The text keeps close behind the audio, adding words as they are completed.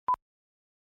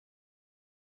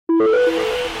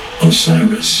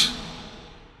Osiris.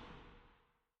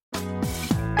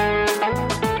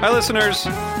 Hi, listeners.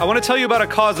 I want to tell you about a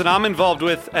cause that I'm involved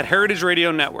with at Heritage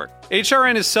Radio Network.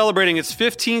 HRN is celebrating its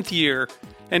 15th year,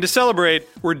 and to celebrate,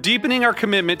 we're deepening our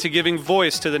commitment to giving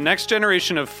voice to the next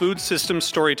generation of food systems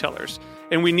storytellers,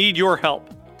 and we need your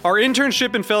help. Our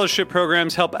internship and fellowship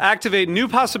programs help activate new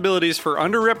possibilities for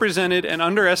underrepresented and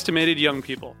underestimated young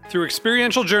people through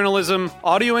experiential journalism,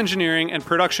 audio engineering, and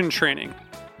production training.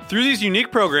 Through these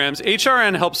unique programs,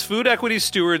 HRN helps food equity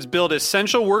stewards build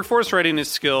essential workforce readiness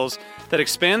skills that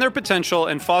expand their potential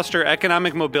and foster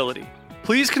economic mobility.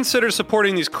 Please consider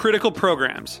supporting these critical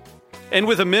programs. And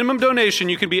with a minimum donation,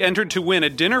 you can be entered to win a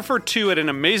dinner for two at an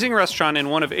amazing restaurant in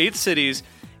one of 8 cities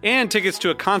and tickets to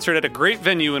a concert at a great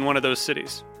venue in one of those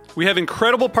cities. We have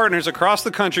incredible partners across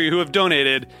the country who have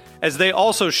donated, as they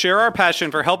also share our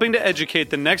passion for helping to educate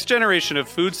the next generation of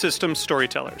food systems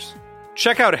storytellers.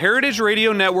 Check out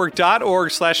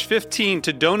heritageradionetwork.org/15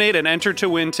 to donate and enter to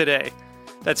win today.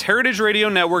 That's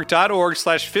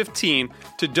heritageradionetwork.org/15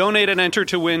 to donate and enter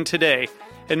to win today.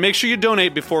 And make sure you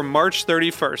donate before March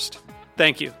 31st.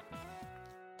 Thank you.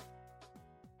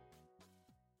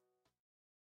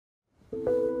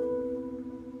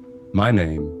 My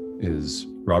name is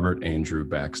Robert Andrew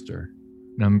Baxter.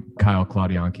 And I'm Kyle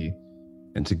Claudianki.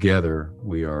 And together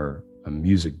we are a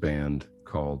music band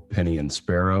called Penny and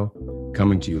Sparrow,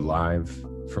 coming to you live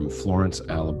from Florence,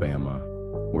 Alabama,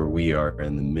 where we are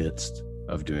in the midst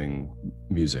of doing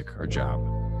music, our job.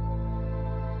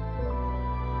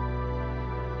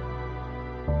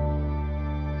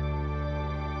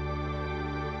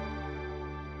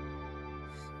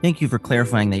 Thank you for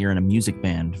clarifying that you're in a music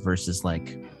band versus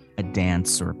like a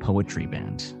dance or a poetry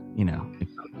band. You know, it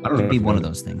could be one of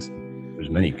those things. There's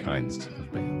many kinds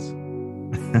of bands.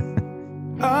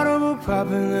 Audible pop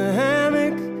in the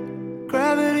hammock,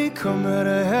 gravity come out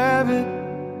of habit.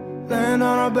 Land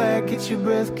on our back, get your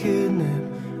breath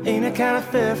kidnapped. Ain't a kind of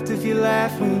theft if you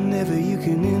laugh whenever you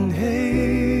can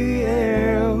inhale.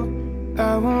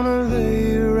 I wanna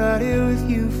lay right here with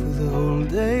you for the whole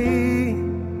day.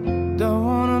 Don't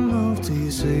wanna move till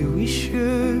you say we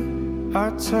should.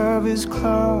 Our tub is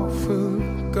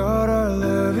Clawfoot. God, our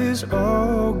love is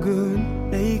all good.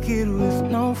 Naked with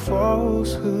no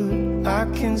falsehood. I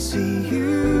can see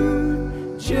you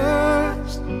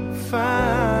just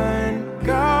fine.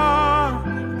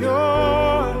 God,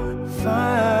 you're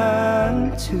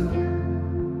fine too.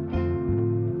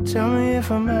 Tell me if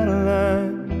I'm out of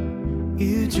line.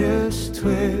 You just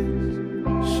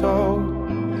twist so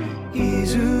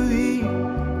easily.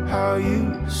 How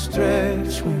you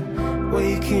stretch when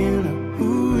waking up.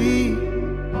 Ooh-wee.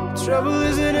 Trouble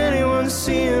isn't anyone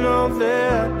seeing all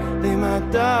that. They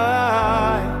might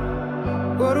die.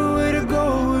 What a way to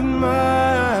go with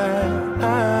mine.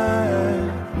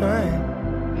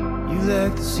 You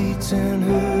like the seats and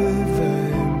hood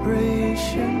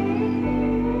vibration.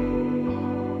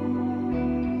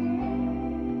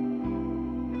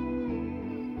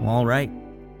 All right.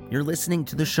 You're listening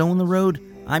to The Show on the Road.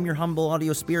 I'm your humble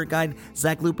audio spirit guide,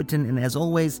 Zach Lupetin, and as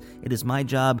always, it is my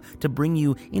job to bring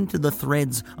you into the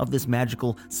threads of this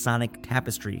magical sonic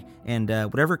tapestry. And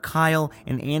whatever Kyle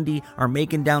and Andy are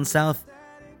making down south,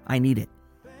 I need it.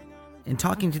 And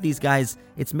talking to these guys,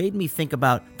 it's made me think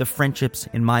about the friendships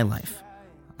in my life.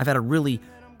 I've had a really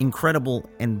incredible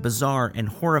and bizarre and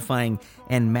horrifying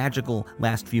and magical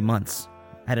last few months.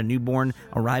 I had a newborn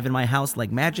arrive in my house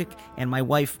like magic, and my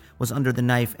wife was under the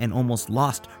knife and almost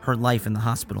lost her life in the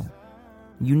hospital.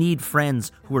 You need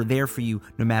friends who are there for you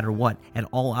no matter what, at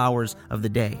all hours of the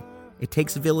day. It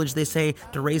takes a village, they say,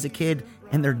 to raise a kid,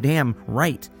 and they're damn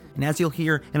right. And as you'll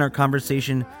hear in our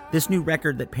conversation, this new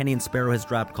record that Penny and Sparrow has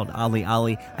dropped called Ali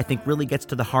Ali, I think really gets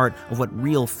to the heart of what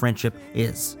real friendship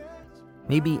is.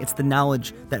 Maybe it's the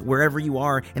knowledge that wherever you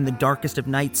are in the darkest of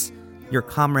nights, your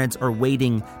comrades are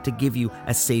waiting to give you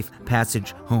a safe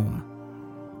passage home.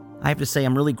 I have to say,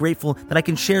 I'm really grateful that I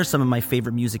can share some of my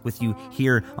favorite music with you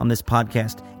here on this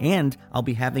podcast. And I'll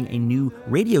be having a new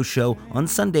radio show on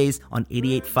Sundays on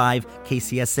 88.5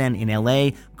 KCSN in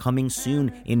LA, coming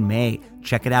soon in May.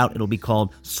 Check it out. It'll be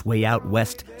called Sway Out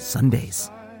West Sundays.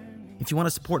 If you want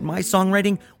to support my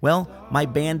songwriting, well, my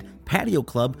band Patio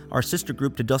Club, our sister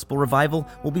group to Dust Bowl Revival,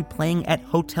 will be playing at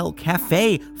Hotel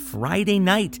Cafe Friday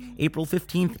night, April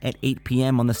 15th at 8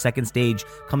 p.m. on the second stage.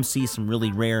 Come see some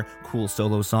really rare, cool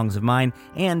solo songs of mine.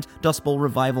 And Dust Bowl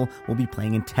Revival will be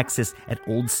playing in Texas at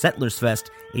Old Settlers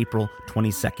Fest, April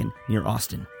 22nd near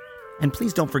Austin. And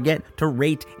please don't forget to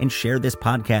rate and share this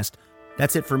podcast.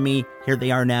 That's it for me. Here they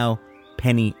are now,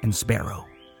 Penny and Sparrow.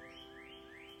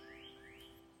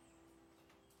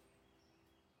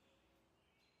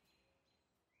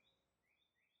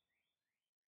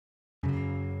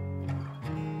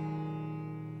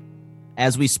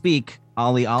 as we speak,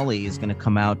 Ollie Ollie is going to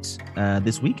come out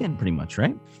this weekend, pretty much,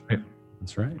 right?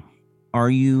 That's right. Are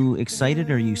you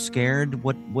excited? Are you scared?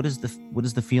 What is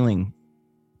the feeling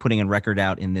putting a record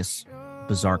out in this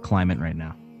bizarre climate right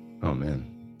now? Oh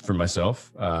man, for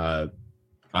myself, I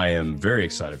am very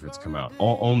excited for it to come out.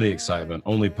 Only excitement,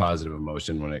 only positive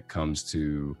emotion when it comes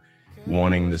to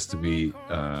wanting this to be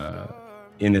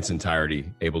in its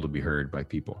entirety able to be heard by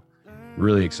people.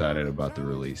 Really excited about the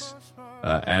release.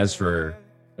 As for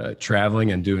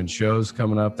traveling and doing shows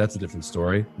coming up, that's a different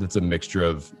story. That's a mixture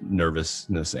of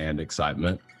nervousness and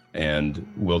excitement, and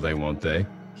will they, won't they?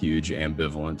 Huge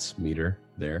ambivalence meter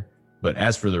there. But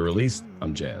as for the release,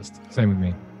 I'm jazzed. Same with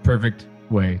me. Perfect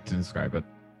way to describe it.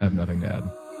 I have nothing to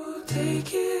add.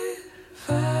 Take it,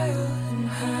 file and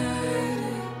hide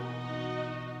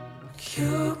it.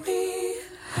 Cure me,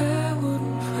 I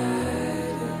wouldn't fight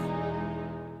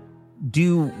it.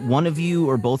 Do one of you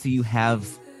or both of you have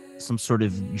some sort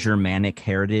of Germanic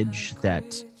heritage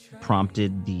that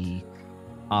prompted the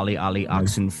Ali Ali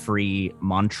Oxenfree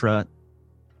mantra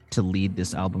to lead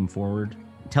this album forward?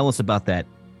 Tell us about that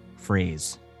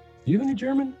phrase. Do you have any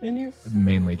German in you?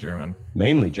 Mainly German.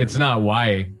 Mainly German. It's not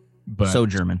why, but So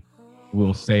German.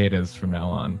 we'll say it as from now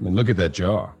on. I mean, look at that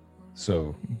jaw.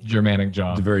 So Germanic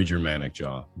jaw. it's a very Germanic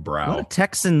jaw. A lot Brow. of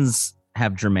Texans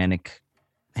have Germanic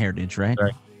heritage, right?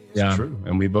 Right. It's Yeah. true.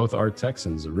 And we both are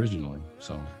Texans originally.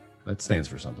 So that stands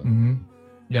for something. hmm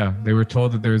Yeah, they were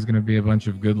told that there was going to be a bunch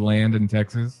of good land in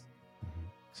Texas.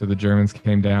 So the Germans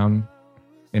came down,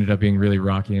 ended up being really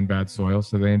rocky and bad soil,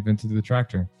 so they invented the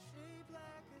tractor.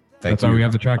 That's why we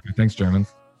have the tractor. Thanks,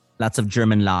 Germans. Lots of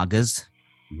German lagers.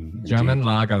 Indeed. German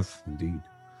lagers. Indeed.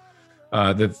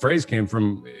 The phrase came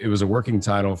from, it was a working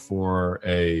title for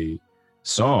a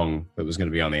song that was going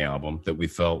to be on the album that we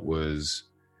felt was,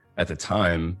 at the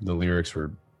time, the lyrics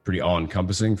were pretty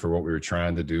all-encompassing for what we were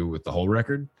trying to do with the whole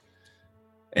record.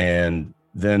 And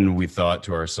then we thought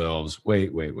to ourselves,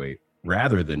 wait.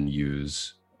 Rather than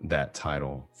use that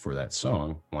title for that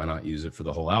song, why not use it for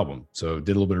the whole album? So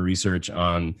did a little bit of research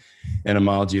on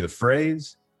etymology of the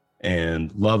phrase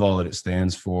and love all that it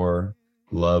stands for.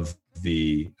 Love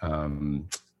the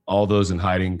all those in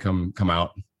hiding come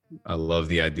out. I love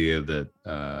the idea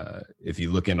that if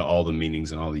you look into all the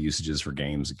meanings and all the usages for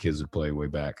games that kids would play way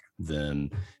back,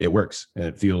 then it works. And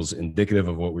it feels indicative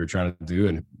of what we were trying to do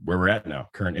and where we're at now,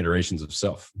 current iterations of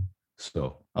self.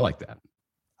 So I like that.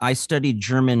 I studied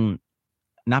German,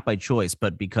 not by choice,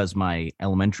 but because my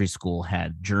elementary school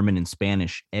had German and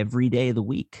Spanish every day of the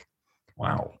week.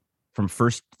 Wow. From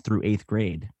 1st through 8th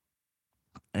grade.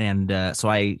 And so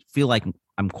I feel like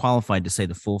I'm qualified to say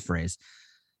the full phrase.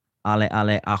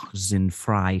 Alle sind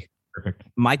frei. Perfect.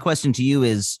 My question to you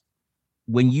is,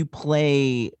 when you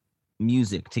play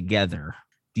music together,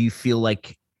 do you feel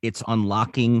like it's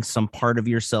unlocking some part of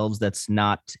yourselves that's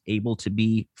not able to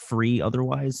be free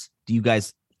otherwise? Do you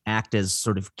guys act as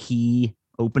sort of key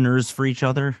openers for each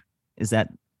other? Is that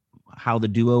how the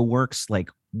duo works? Like,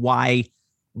 why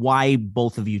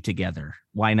both of you together?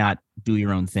 Why not do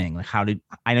your own thing? Like,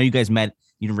 I know you guys met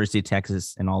University of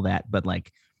Texas and all that, but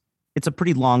like, it's a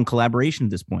pretty long collaboration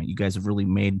at this point. You guys have really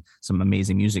made some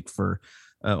amazing music for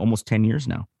almost 10 years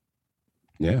now.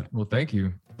 Yeah. Well, thank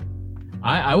you.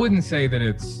 I wouldn't say that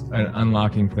it's an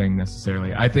unlocking thing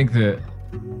necessarily. I think that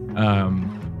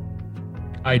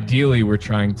ideally we're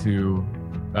trying to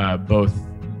both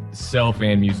self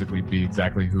and musically be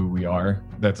exactly who we are.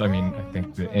 That's, I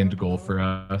think the end goal for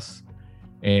us.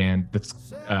 And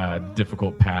that's a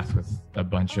difficult path with a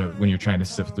bunch of, when you're trying to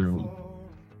sift through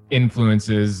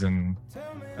influences and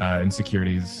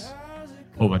insecurities,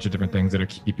 a whole bunch of different things that are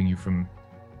keeping you from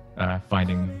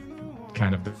finding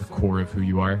kind of the core of who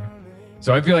you are.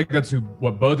 So I feel like that's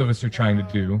what both of us are trying to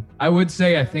do. I would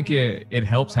say I think it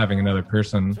helps having another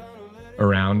person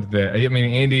around.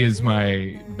 Andy is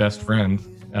my best friend.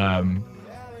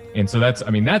 And so that's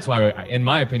why, in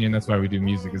my opinion, that's why we do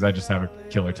music, is I just have a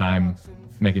killer time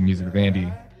making music with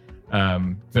Andy.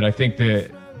 But I think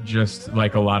that just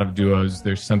like a lot of duos,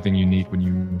 there's something unique when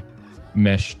you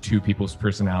mesh two people's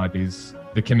personalities,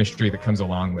 the chemistry that comes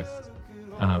along with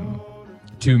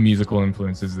two musical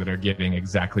influences that are getting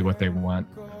exactly what they want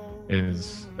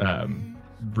is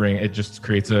it just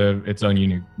creates its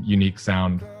own unique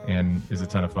sound and is a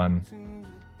ton of fun.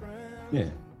 Yeah.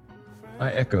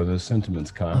 I echo those sentiments,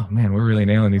 Kyle. Oh man, we're really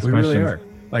nailing these questions. We really are.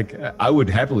 Like, I would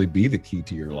happily be the key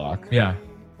to your lock. Yeah.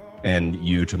 And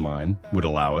you to mine, would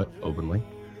allow it openly.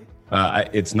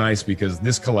 It's nice because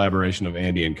this collaboration of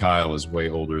Andy and Kyle is way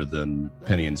older than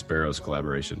Penny and Sparrow's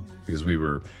collaboration, because we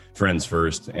were friends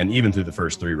first. And even through the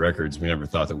first 3 records, we never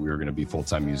thought that we were going to be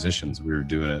full-time musicians. We were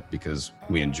doing it because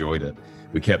we enjoyed it.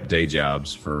 We kept day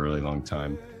jobs for a really long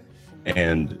time.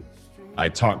 And I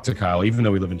talked to Kyle, even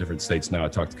though we live in different states now, I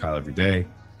talk to Kyle every day.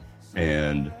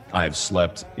 And I've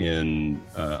slept in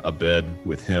a bed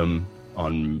with him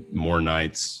on more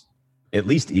nights, at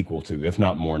least equal to, if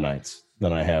not more nights,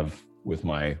 than I have with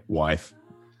my wife.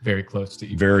 Very close to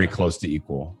equal. Very close to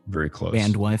equal. Very close.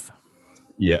 Band wife.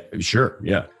 Yeah, sure.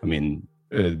 Yeah. I mean,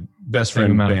 best Same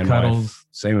friend, amount of band cuddles. wife,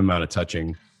 same amount of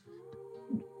touching.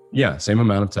 Yeah, same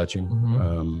amount of touching.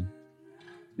 Mhm.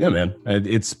 Yeah, man.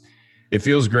 It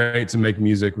feels great to make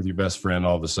music with your best friend.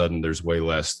 All of a sudden, there's way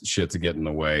less shit to get in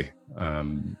the way.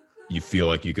 You feel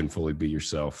like you can fully be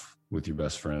yourself with your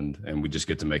best friend, and we just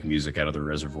get to make music out of the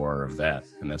reservoir of that,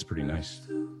 and that's pretty nice.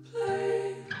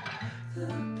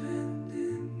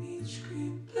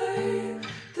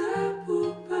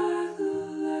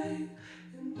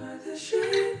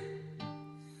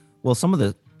 Well, some of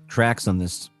the tracks on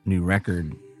this new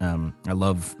record, I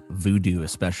love Voodoo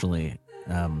especially,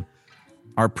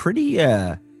 are pretty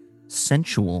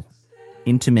sensual,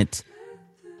 intimate,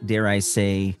 dare I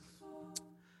say,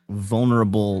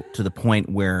 vulnerable to the point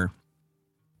where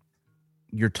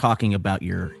you're talking about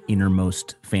your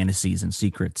innermost fantasies and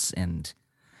secrets and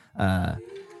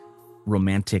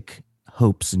romantic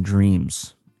hopes and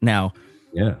dreams. Now,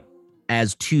 Yeah.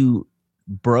 as 2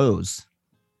 bros,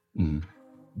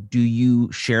 do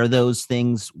you share those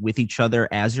things with each other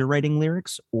as you're writing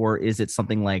lyrics, or is it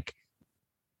something like,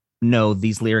 no,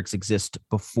 these lyrics exist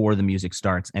before the music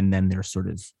starts and then they're sort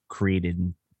of created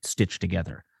and stitched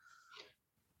together?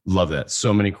 Love that.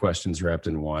 So many questions wrapped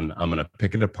in one. I'm going to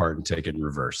pick it apart and take it in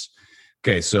reverse.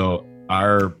 Okay, so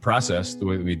our process, the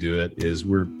way that we do it, is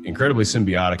we're incredibly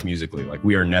symbiotic musically. Like,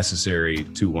 we are necessary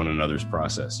to one another's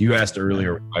process. You asked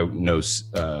earlier, I know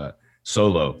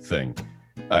solo thing.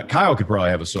 Kyle could probably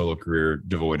have a solo career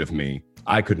devoid of me.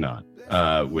 I could not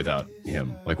without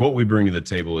him. Like, what we bring to the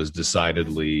table is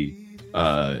decidedly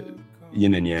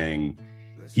yin and yang.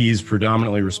 He's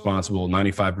predominantly responsible,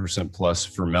 95% plus,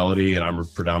 for melody, and I'm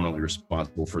predominantly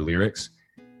responsible for lyrics.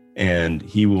 And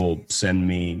he will send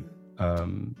me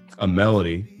a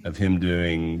melody of him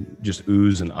doing just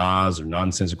oohs and ahs or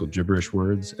nonsensical gibberish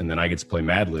words, and then I get to play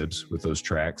Mad Libs with those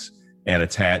tracks and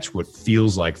attach what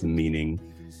feels like the meaning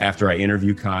after I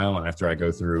interview Kyle and after I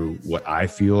go through what I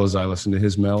feel as I listen to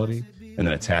his melody, and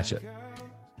then attach it.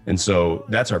 And so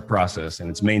that's our process, and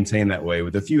it's maintained that way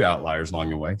with a few outliers along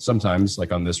the way. Sometimes,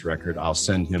 like on this record, I'll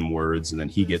send him words, and then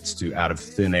he gets to, out of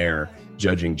thin air,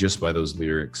 judging just by those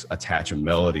lyrics, attach a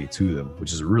melody to them,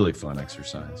 which is a really fun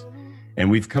exercise. And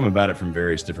we've come about it from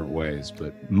various different ways,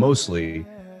 but mostly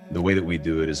the way that we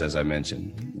do it is, as I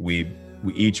mentioned, we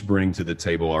each bring to the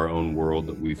table our own world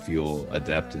that we feel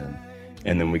adept in,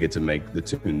 and then we get to make the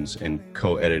tunes and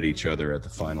co-edit each other at the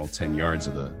final 10 yards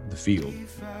of the field.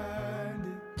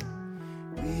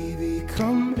 We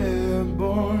become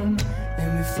airborne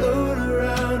and we float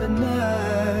around at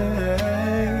night,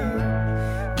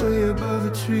 way above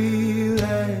a tree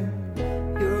line.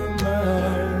 You're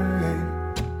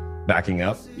mine. Backing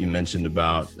up, you mentioned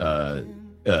about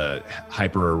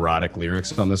hyper-erotic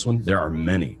lyrics on this one. There are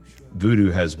many. Voodoo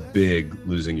has big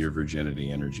losing your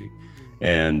virginity energy,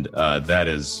 and that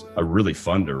is a really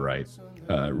fun to write,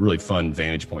 really fun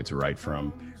vantage point to write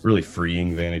from, really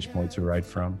freeing vantage point to write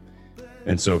from.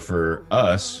 And so for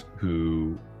us,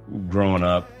 who growing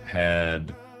up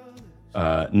had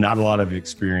not a lot of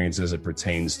experience as it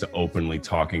pertains to openly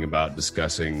talking about,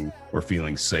 discussing, or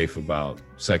feeling safe about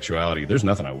sexuality, there's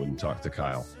nothing I wouldn't talk to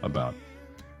Kyle about,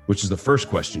 which is the first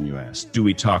question you asked. Do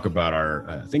we talk about our,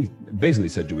 I think basically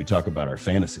said, do we talk about our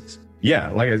fantasies? Yeah.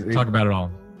 Talk about it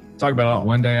all. Talk about it all.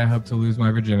 One day I hope to lose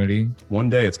my virginity. One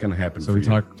day it's going to happen. So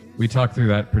we talk through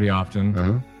that pretty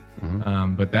often.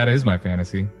 But that is my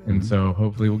fantasy. And so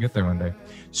hopefully we'll get there one day.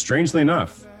 Strangely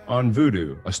enough, on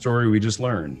Voodoo, a story we just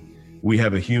learned, we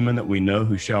have a human that we know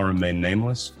who shall remain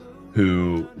nameless,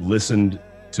 who listened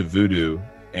to Voodoo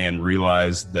and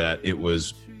realized that it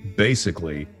was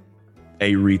basically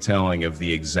a retelling of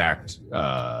the exact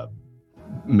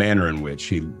manner in which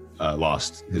he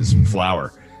lost his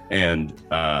flower. And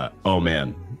oh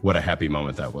man, what a happy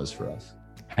moment that was for us.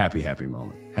 Happy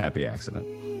moment. Happy accident.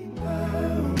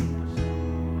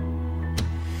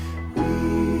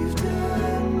 We've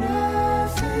done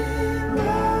nothing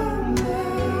wrong,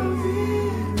 love,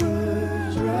 it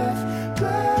was rough,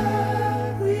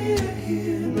 but we're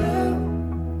here now.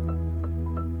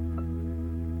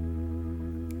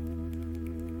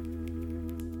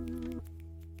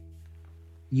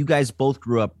 you guys both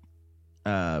grew up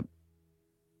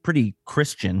pretty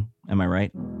Christian. Am I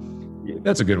right? Yeah,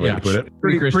 that's a good way to put it.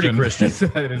 Pretty Christian.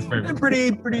 That is perfect.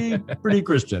 Pretty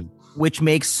Christian. Which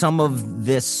makes some of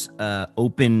this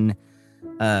open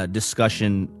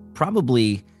discussion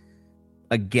probably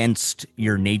against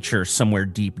your nature somewhere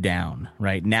deep down,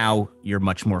 right? Now you're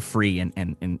much more free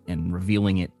and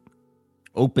revealing it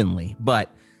openly.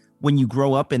 But when you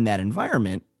grow up in that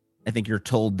environment, I think you're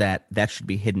told that should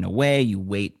be hidden away. You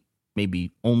wait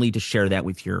maybe only to share that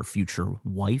with your future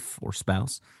wife or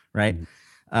spouse, right?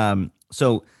 Mm-hmm.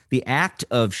 So the act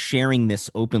of sharing this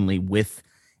openly with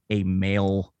a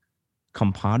male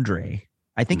compadre,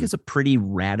 I think is a pretty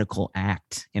radical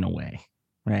act in a way,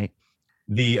 right?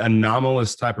 The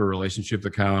anomalous type of relationship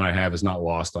that Kyle and I have is not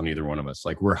lost on either one of us.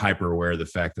 Like, we're hyper aware of the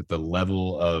fact that the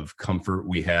level of comfort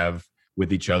we have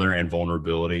with each other and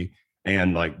vulnerability,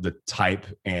 and like the type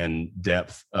and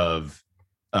depth of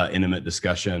intimate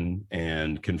discussion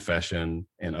and confession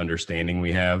and understanding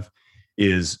we have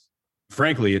is,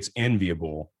 frankly, it's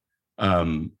enviable.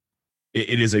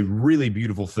 It is a really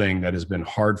beautiful thing that has been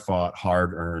hard fought,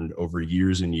 hard earned over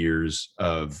years and years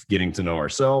of getting to know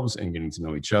ourselves and getting to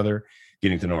know each other,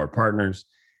 getting to know our partners.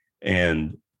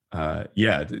 And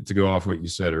to go off what you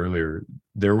said earlier,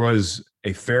 there was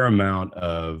a fair amount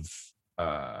of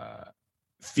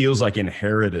feels like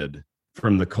inherited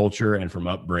from the culture and from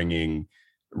upbringing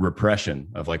repression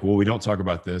of like, well, we don't talk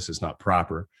about this, it's not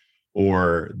proper,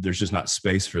 or there's just not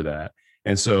space for that.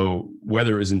 And so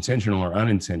whether it was intentional or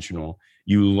unintentional,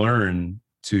 you learn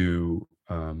to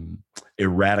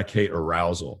eradicate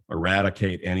arousal,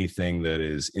 eradicate anything that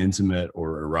is intimate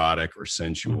or erotic or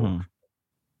sensual. Mm-hmm.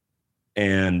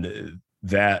 And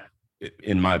that,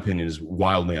 in my opinion, is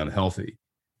wildly unhealthy.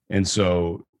 And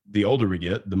so the older we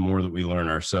get, the more that we learn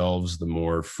ourselves, the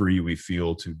more free we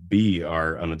feel to be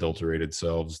our unadulterated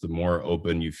selves, the more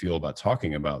open you feel about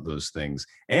talking about those things,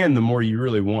 and the more you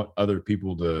really want other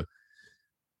people to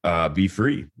be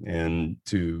free and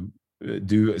to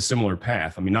do a similar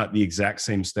path. I mean, not the exact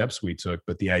same steps we took,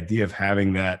 but the idea of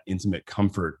having that intimate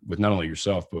comfort with not only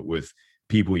yourself, but with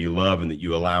people you love and that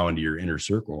you allow into your inner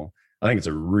circle. I think it's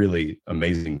a really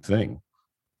amazing thing.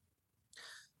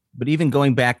 But even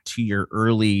going back to your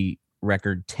early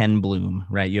record, 10 Bloom,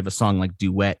 right? You have a song like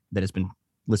Duet that has been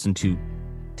listened to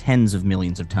tens of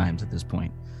millions of times at this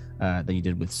point, that you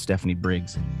did with Stephanie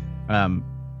Briggs.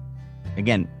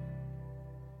 Again,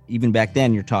 even back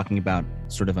then, you're talking about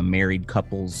sort of a married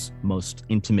couple's most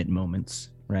intimate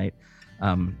moments, right?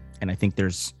 And I think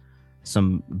there's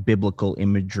some biblical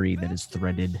imagery that is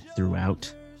threaded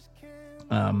throughout.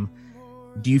 Do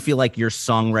you feel like your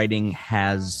songwriting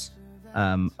has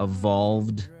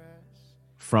evolved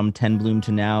from 10 Bloom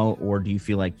to now, or do you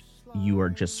feel like you are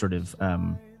just sort of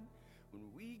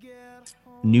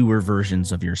newer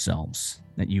versions of yourselves,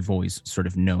 that you've always sort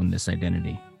of known this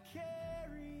identity?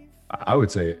 I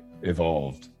would say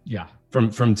evolved. Yeah.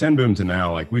 From 10 Bloom to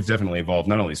now, like, we've definitely evolved,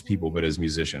 not only as people, but as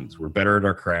musicians. We're better at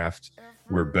our craft.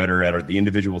 We're better at the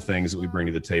individual things that we bring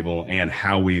to the table and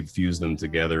how we fuse them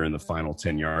together in the final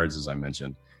 10 yards, as I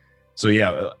mentioned. So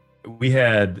yeah,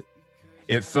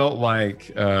 it felt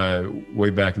like way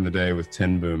back in the day with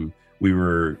 10 Bloom, we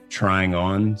were trying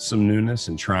on some newness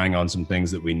and trying on some things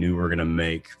that we knew were going to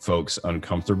make folks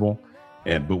uncomfortable.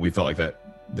 But we felt like that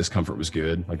discomfort was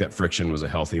good. Like, that friction was a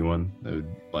healthy one. It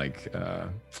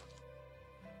would,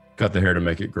 cut the hair to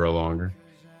make it grow longer.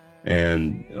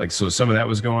 And so some of that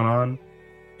was going on.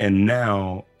 And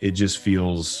now it just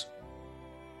feels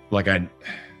like again,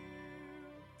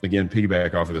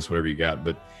 piggyback off of this, whatever you got,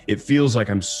 but it feels like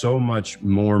I'm so much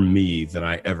more me than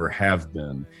I ever have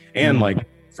been. And like,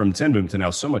 from 10 Bloom to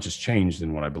now, so much has changed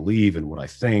in what I believe and what I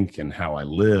think and how I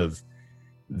live,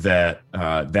 that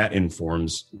that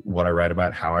informs what I write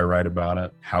about, how I write about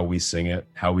it, how we sing it,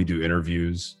 how we do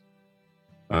interviews.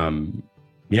 There's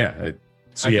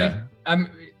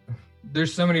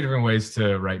so many different ways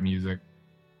to write music.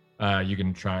 You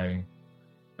can try,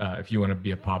 if you want to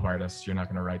be a pop artist, you're not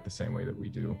going to write the same way that we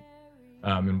do.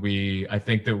 I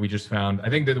think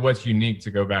that what's unique,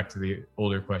 to go back to the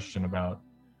older question about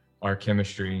our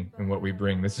chemistry and what we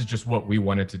bring, this is just what we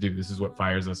wanted to do. This is what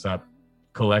fires us up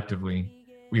collectively.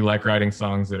 We like writing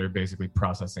songs that are basically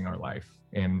processing our life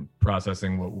and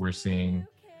processing what we're seeing.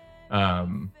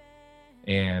 And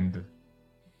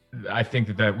I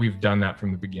think that we've done that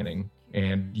from the beginning.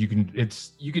 And you can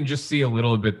just see a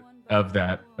little bit of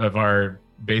that, of our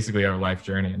life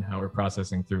journey and how we're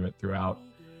processing through it throughout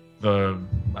the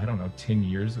 10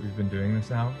 years that we've been doing this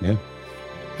now. Yeah.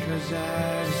 'Cause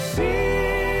I see you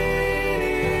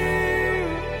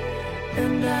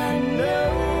and I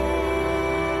know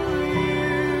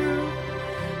you.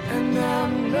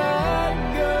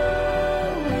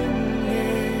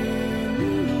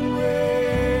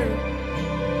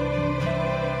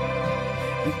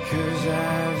 because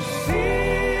I've seen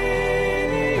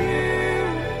you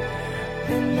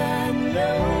and I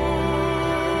know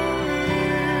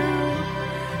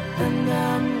you, and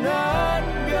I'm not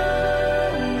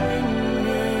going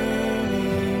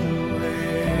anywhere.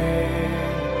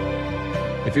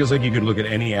 It feels like you could look at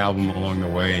any album along the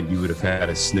way and you would have had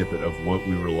a snippet of what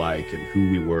we were like and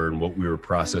who we were and what we were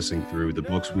processing through, the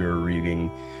books we were reading,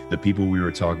 the people we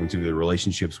were talking to, the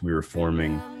relationships we were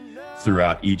forming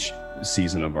throughout each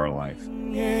season of our life.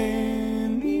 Anywhere,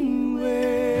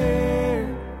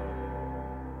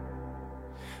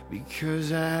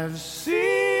 because I've seen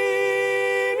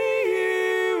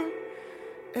you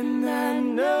and I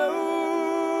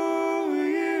know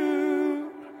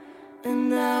you,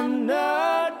 and I'm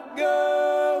not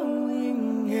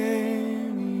going anywhere.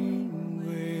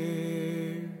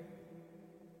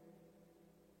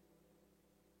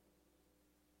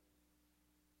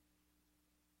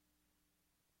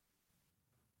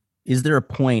 Is there a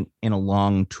point in a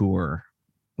long tour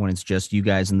when it's just you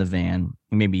guys in the van?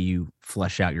 Maybe you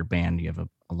flesh out your band, you have a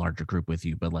larger group with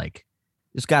you, but like,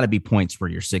 there's got to be points where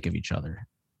you're sick of each other.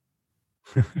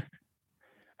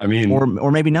 I mean,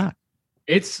 or maybe not.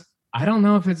 I don't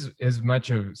know if it's as much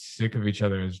of sick of each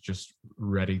other as just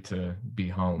ready to be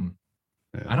home.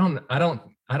 Yeah. I don't know. I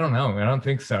don't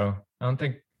think so. I don't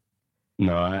think.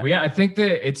 No, I think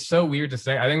that it's so weird to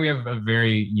say. I think we have a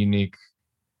very unique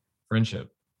friendship.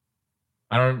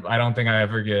 I don't think I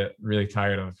ever get really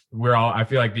tired of. I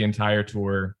feel like the entire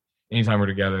tour, anytime we're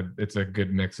together, it's a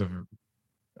good mix of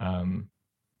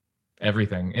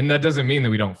everything. And that doesn't mean that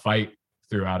we don't fight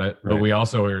throughout it, but we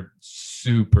also are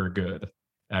super good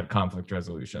at conflict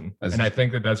resolution. And I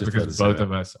think that that's because both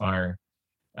of us are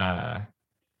but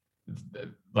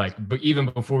even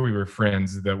before we were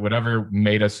friends, that whatever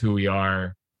made us who we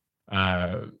are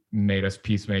made us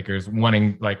peacemakers,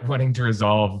 wanting to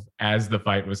resolve as the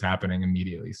fight was happening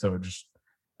immediately. So just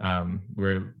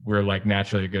we're like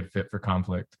naturally a good fit for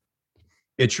conflict.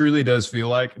 it truly does feel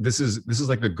like this is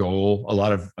like the goal. A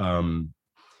lot of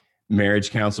marriage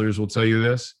counselors will tell you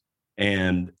this,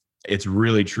 and it's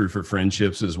really true for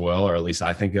friendships as well, or at least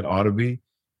I think it ought to be.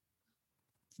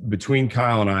 Between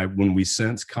Kyle and I, when we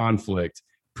sense conflict,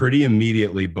 pretty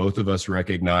immediately, both of us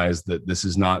recognize that this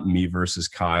is not me versus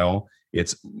Kyle.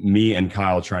 It's me and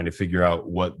Kyle trying to figure out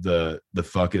what the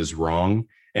fuck is wrong,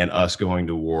 and us going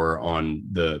to war on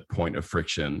the point of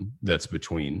friction that's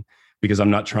between. Because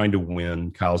I'm not trying to win.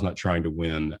 Kyle's not trying to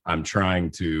win. I'm trying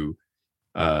to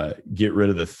get rid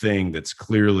of the thing that's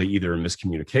clearly either a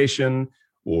miscommunication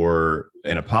or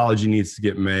an apology needs to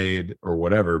get made or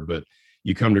whatever. But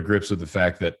you come to grips with the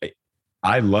fact that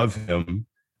I love him.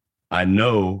 I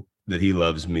know that he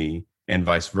loves me, and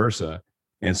vice versa.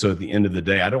 And so at the end of the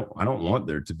day, I don't want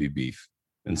there to be beef.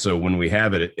 And so when we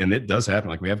have it, and it does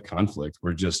happen, like we have conflict,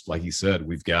 we're just, like he said,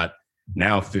 we've got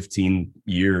now 15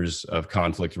 years of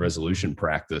conflict resolution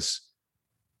practice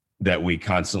that we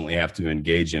constantly have to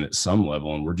engage in at some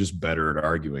level. And we're just better at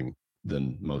arguing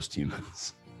than most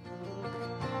humans.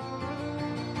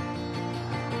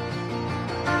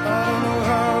 I don't know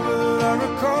how, but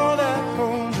I recall that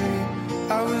home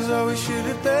dream. I was always shit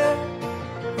at that.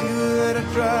 We were at a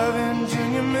drive-in,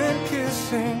 junior mid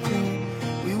kissing clean.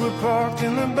 We were parked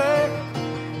in the back.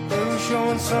 They were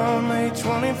showing some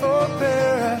A24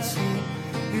 pair I'd seen.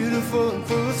 Beautiful and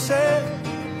full of sad.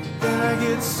 Then I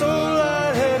get so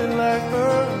lightheaded like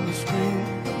her on the screen.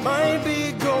 I might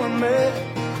be going mad.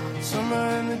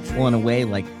 Somewhere in the dream. Well, in a way,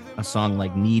 like a song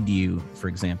like Need You, for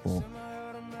example.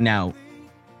 Now,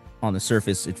 on the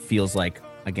surface, it feels like,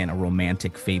 again, a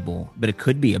romantic fable, but it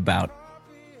could be about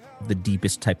the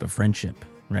deepest type of friendship,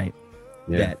 right?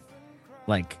 Yeah. That,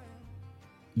 like,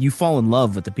 you fall in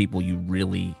love with the people you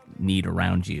really need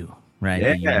around you, right?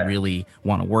 That you really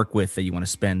want to work with, that you want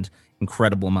to spend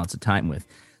incredible amounts of time with.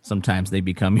 Sometimes they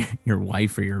become your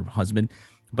wife or your husband.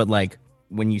 But like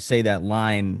when you say that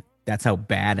line, that's how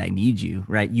bad I need you,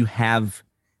 right? You have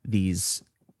these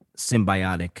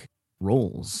symbiotic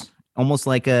roles, almost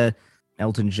like a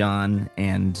Elton John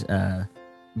and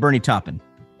Bernie Taupin.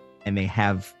 And they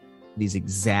have these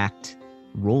exact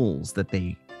roles that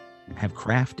they have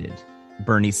crafted.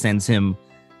 Bernie sends him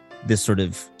this sort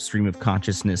of stream of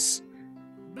consciousness,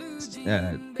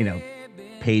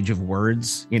 page of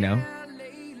words,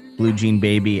 Blue Jean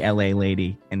Baby, LA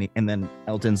Lady. And then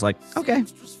Elton's like, okay.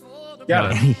 Yeah.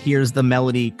 And he hears the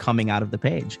melody coming out of the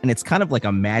page. And it's kind of like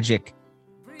a magic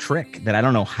trick that I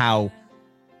don't know how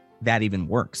that even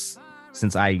works,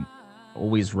 since I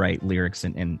always write lyrics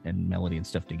and melody and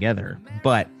stuff together.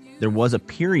 But there was a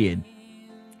period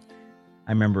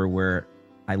I remember where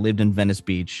I lived in Venice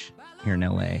Beach here in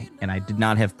LA, and I did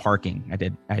not have parking.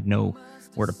 I had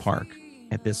nowhere to park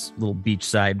at this little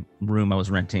beachside room I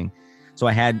was renting. So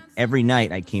I had every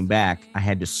night I came back, I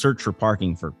had to search for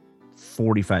parking for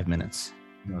 45 minutes.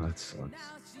 No, that sucks.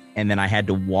 And then I had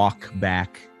to walk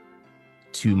back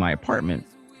to my apartment.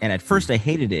 And at first I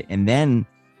hated it. And then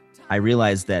I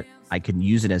realized that I could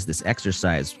use it as this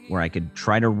exercise where I could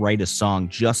try to write a song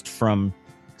just from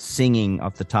singing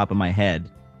off the top of my head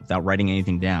without writing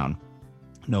anything down.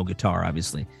 No guitar,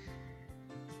 obviously.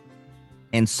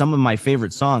 And some of my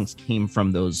favorite songs came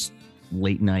from those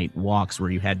late night walks where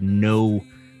you had no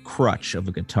crutch of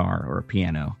a guitar or a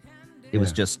piano. It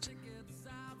was just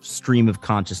stream of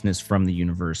consciousness from the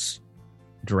universe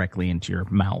directly into your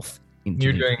mouth, into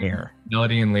You're the doing air.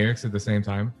 melody and lyrics at the same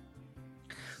time?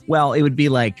 Well, it would be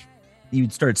like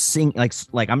you'd start singing,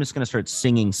 like I'm just going to start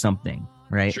singing something,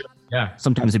 right? Sure. Yeah.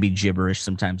 Sometimes it'd be gibberish.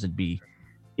 Sometimes it'd be,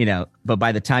 but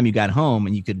by the time you got home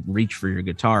and you could reach for your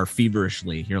guitar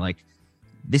feverishly, you're like,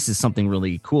 this is something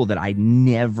really cool that I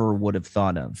never would have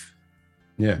thought of.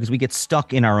 Yeah. Because we get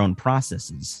stuck in our own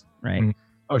processes, right? Mhm.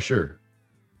 Oh, sure.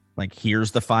 Like,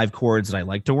 here's the 5 chords that I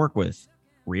like to work with.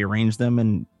 Rearrange them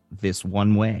in this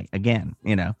one way again,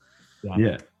 Yeah.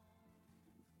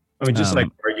 I mean, just like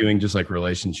arguing, just like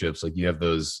relationships, like you have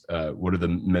those, what are the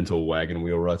mental wagon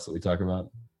wheel ruts that we talk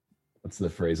about? What's the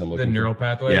phrase I'm The looking for? neural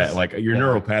pathways? Yeah, like your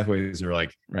neural pathways are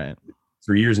like, right.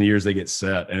 for years and years, they get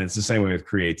set. And it's the same way with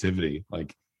creativity.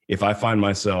 Like if I find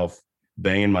myself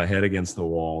banging my head against the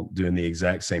wall, doing the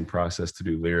exact same process to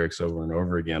do lyrics over and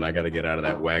over again, I got to get out of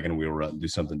that wagon wheel rut and do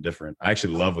something different. I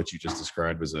actually love what you just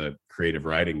described as a creative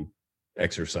writing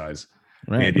exercise.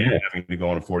 Right. The idea of having to go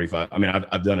on a 45. I mean,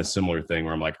 I've done a similar thing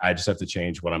where I'm like, I just have to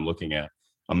change what I'm looking at.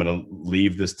 I'm going to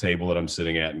leave this table that I'm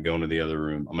sitting at and go into the other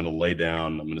room. I'm going to lay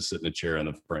down. I'm going to sit in a chair in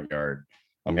the front yard.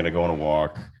 I'm going to go on a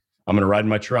walk. I'm going to ride in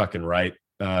my truck and write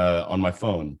on my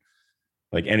phone,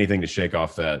 like anything to shake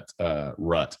off that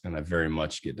rut. And I very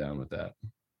much get down with that.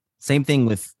 Same thing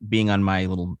with being on my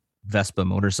little Vespa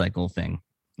motorcycle thing,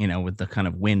 with the kind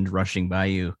of wind rushing by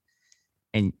you.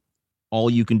 And all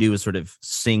you can do is sort of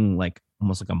sing like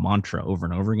almost like a mantra over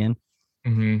and over again.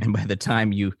 Mm-hmm. And by the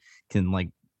time you can like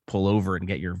pull over and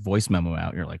get your voice memo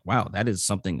out, you're like, wow, that is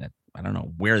something that I don't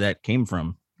know where that came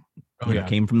from. It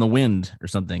came from the wind or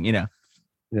something, Yeah.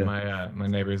 My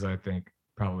neighbors, I think,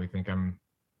 probably think I'm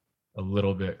a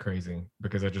little bit crazy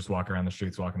because I just walk around the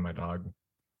streets walking my dog,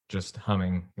 just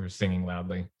humming or singing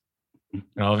loudly. And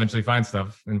I'll eventually find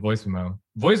stuff in voice memo.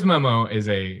 Voice memo is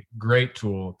a great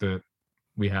tool that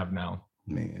we have now,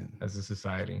 Man, as a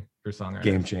society for songwriters.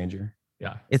 game changer.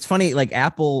 Yeah. It's funny, like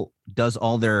Apple does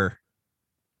all their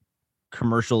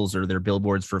commercials or their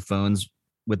billboards for phones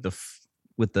with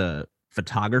the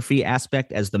photography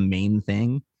aspect as the main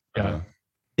thing. Yeah.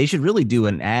 They should really do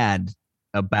an ad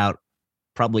about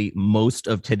probably most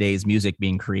of today's music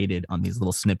being created on these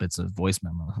little snippets of voice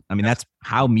memo. I mean, that's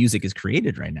how music is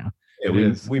created right now.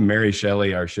 Yeah, we Mary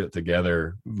Shelley our shit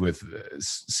together with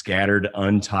scattered,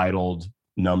 untitled,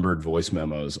 numbered voice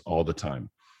memos all the time.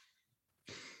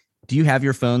 Do you have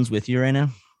your phones with you right now?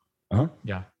 Uh-huh.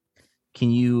 Yeah.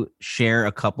 Can you share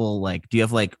a couple, like, do you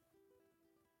have like,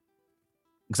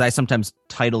 because I sometimes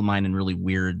title mine in really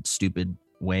weird, stupid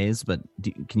ways, but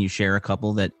can you share a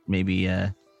couple that maybe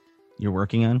you're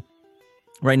working on?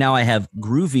 Right now I have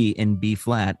Groovy in B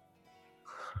flat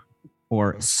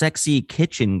or Sexy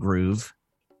Kitchen Groove.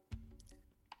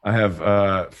 I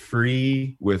have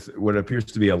free with what appears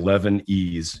to be 11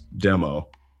 E's demo.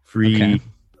 Free. Okay.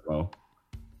 Demo.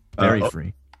 Very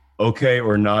free. Okay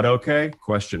or not okay?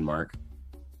 Question mark.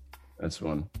 That's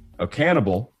one. Oh,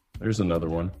 Cannibal. There's another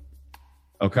one.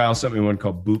 Oh, Kyle sent me one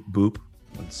called Boop Boop.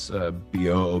 That's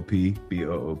B-O-O-P.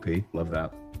 B-O-O-P. Love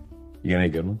that. You got any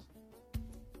good ones?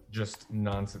 Just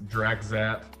nonsense. Drag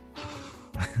Zap.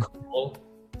 Cool.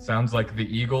 Sounds like the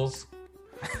Eagles.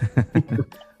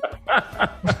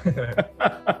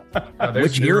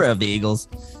 Which era of the Eagles?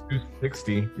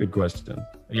 260. Good question.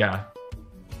 Yeah.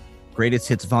 Greatest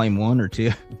Hits Volume 1 or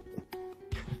 2?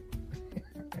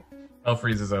 Hell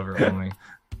Freezes Over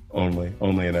only,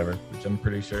 Only and ever. which I'm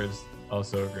pretty sure is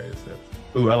also a greatest hit.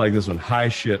 Ooh, I like this one. High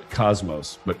Shit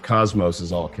Cosmos, but Cosmos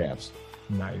is all caps.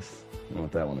 Nice. I don't know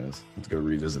what that one is. Let's go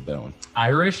revisit that one.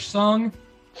 Irish song?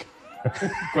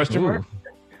 Question mark?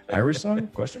 Ooh. Irish song?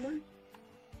 Question mark?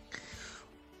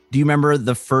 Do you remember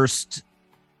the first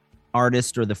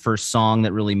artist or the first song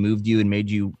that really moved you and made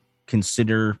you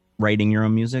consider writing your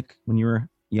own music when you were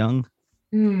young?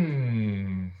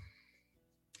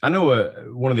 I know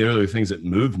one of the earlier things that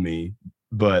moved me,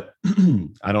 but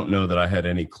I don't know that I had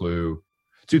any clue.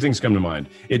 two things come to mind.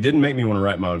 It didn't make me want to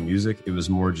write my own music. It was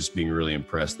more just being really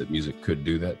impressed that music could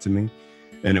do that to me.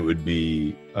 And it would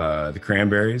be the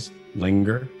Cranberries,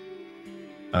 Linger,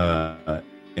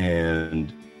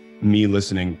 and me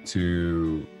listening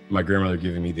to my grandmother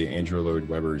giving me the Andrew Lloyd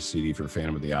Webber CD for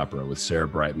Phantom of the Opera with Sarah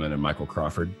Brightman and Michael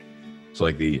Crawford. So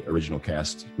like the original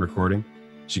cast recording.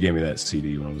 She gave me that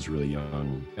CD when I was really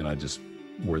young, and I just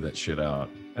wore that shit out.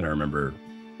 And I remember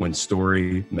when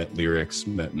story met lyrics,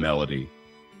 met melody,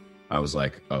 I was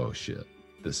like, oh shit,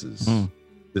 this is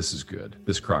good.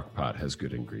 This crock pot has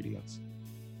good ingredients.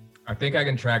 I think I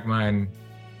can track mine.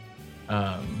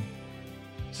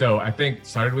 So I think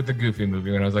started with the Goofy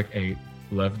movie when I was like 8.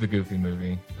 Loved the Goofy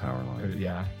movie. Powerline.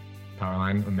 Yeah,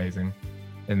 Powerline, amazing.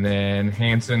 And then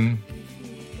Hanson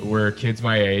were kids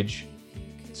my age.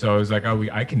 So I was like, oh,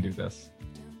 I can do this.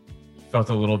 Felt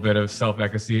a little bit of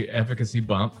self-efficacy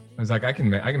bump. I was like, I can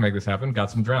make this happen. Got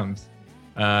some drums.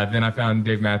 Then I found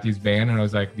Dave Matthews Band, and I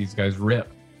was like, these guys rip.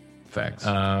 Facts.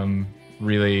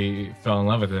 Really fell in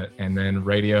love with it. And then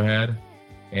Radiohead.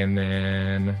 And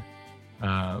then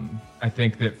I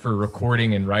think that for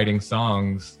recording and writing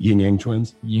songs, Yin Yang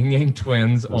Twins. Yin Yang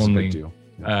Twins That's only. a big deal.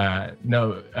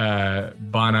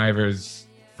 Bon Iver's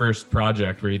first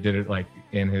project where he did it like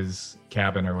in his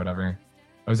cabin or whatever.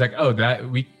 I was like, oh, that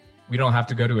we don't have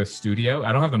to go to a studio.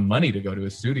 I don't have the money to go to a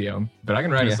studio, but I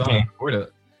can write a song and record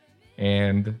it.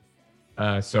 And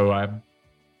so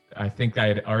I think I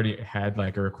had already had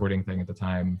like a recording thing at the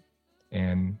time,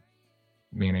 and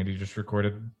me and Andy just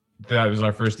recorded. That was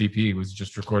our first EP, was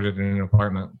just recorded in an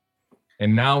apartment.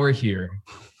 And now we're here.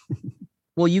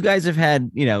 Well, you guys have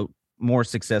had, more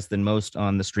success than most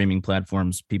on the streaming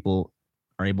platforms. People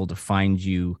are able to find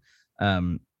you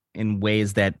in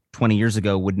ways that 20 years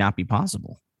ago would not be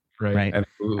possible. Right.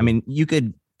 Absolutely. I mean, you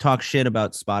could talk shit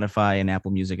about Spotify and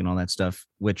Apple Music and all that stuff,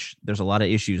 which there's a lot of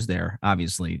issues there,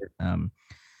 obviously.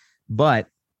 But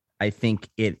I think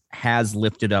it has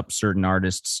lifted up certain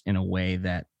artists in a way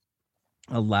that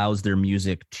allows their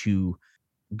music to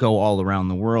go all around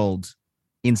the world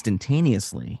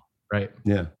instantaneously. Right.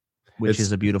 Yeah. Which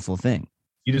is a beautiful thing.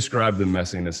 You described the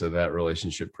messiness of that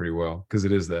relationship pretty well, because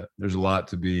it is that. There's a lot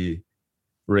to be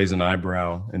raise an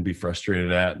eyebrow and be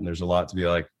frustrated at, and there's a lot to be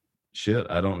like, shit,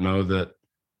 I don't know that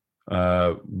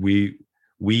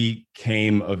we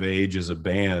came of age as a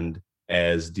band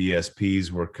as DSPs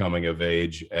were coming of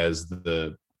age as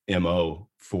the MO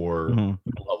for a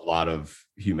lot of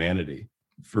humanity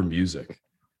for music.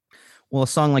 Well, a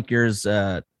song like yours,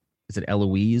 is it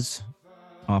Eloise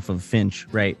off of Finch,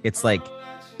 right? It's like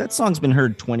that song's been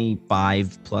heard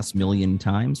 25 plus million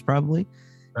times, probably.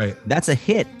 Right. That's a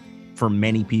hit for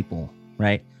many people,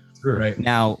 right? Sure. Right.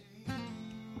 Now,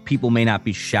 people may not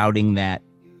be shouting that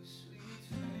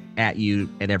at you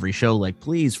at every show, like,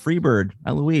 please, Freebird,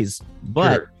 Eloise.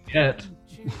 But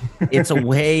it's a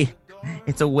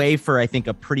way for, I think,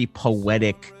 a pretty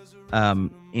poetic,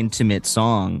 intimate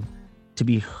song to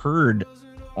be heard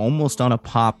almost on a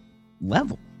pop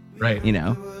level. Right. It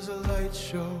was a light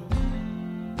show,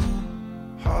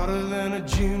 hotter than a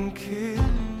June kid.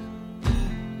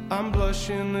 I'm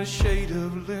blushing the shade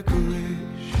of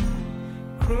licorice.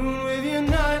 Croon with you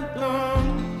night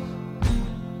long,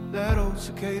 that old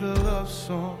cicada love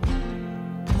song.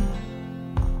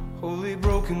 Holy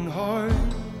broken heart,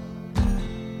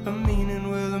 a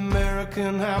meaning with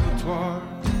American abattoir.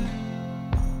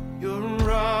 You're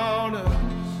around us,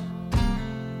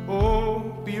 oh,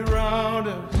 be around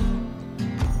us.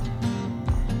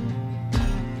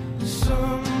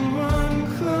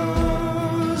 Someone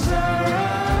close our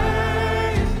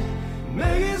eyes,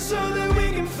 make it so that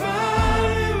we can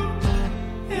find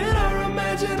you in our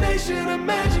imagination, a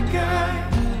magic guy.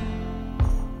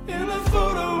 In the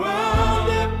photo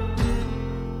album,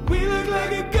 we look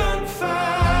like a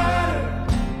gunfighter.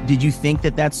 Did you think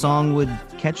that song would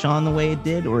catch on the way it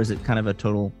did, or is it kind of a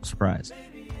total surprise?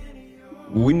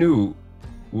 We knew.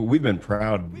 We've been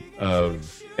proud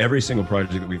of every single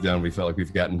project that we've done. We felt like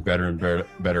we've gotten better and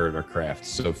better at our craft.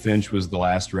 So Finch was the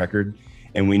last record,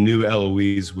 and we knew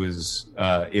Eloise was,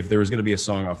 if there was going to be a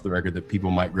song off the record that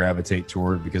people might gravitate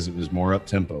toward because it was more up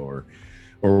tempo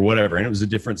or whatever. And it was a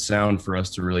different sound for us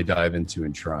to really dive into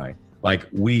and try. Like,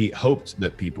 we hoped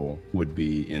that people would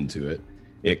be into it.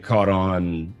 It caught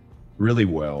on really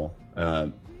well.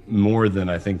 More than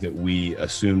I think that we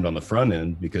assumed on the front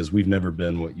end, because we've never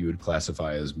been what you would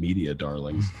classify as media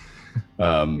darlings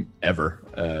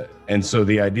ever. And so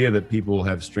the idea that people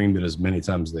have streamed it as many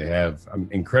times as they have, I'm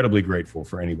incredibly grateful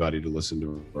for anybody to listen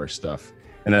to our stuff.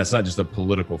 And that's not just a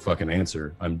political fucking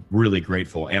answer. I'm really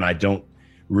grateful. And I don't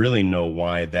really know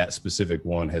why that specific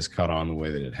one has caught on the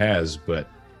way that it has. But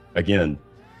again,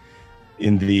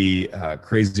 in the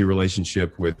crazy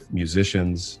relationship with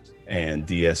musicians and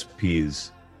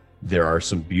DSPs, there are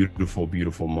some beautiful,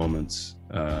 beautiful moments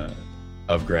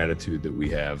of gratitude that we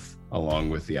have, along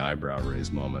with the eyebrow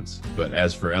raise moments. But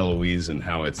as for Eloise and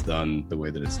how it's done, the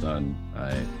way that it's done,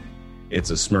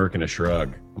 it's a smirk and a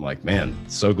shrug. I'm like, man,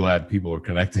 so glad people are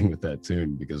connecting with that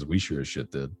tune, because we sure as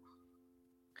shit did.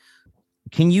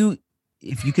 Can you,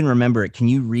 if you can remember it, can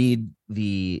you read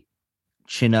the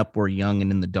 "Chin Up, We're Young and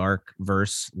in the Dark"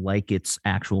 verse like it's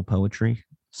actual poetry,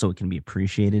 so it can be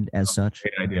appreciated as such?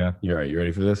 Great idea. You're right. You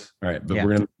ready for this? All right. But Yeah.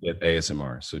 we're going to get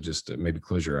ASMR. So just maybe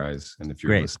close your eyes. And if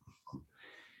you're Great. listening,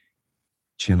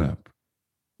 chin up.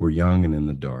 We're young and in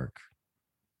the dark.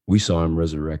 We saw him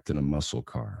resurrect in a muscle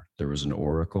car. There was an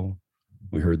oracle.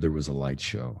 We heard there was a light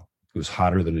show. It was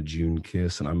hotter than a June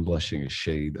kiss, and I'm blushing a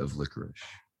shade of licorice.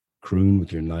 Croon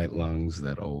with your night lungs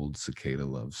that old cicada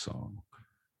love song.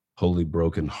 Holy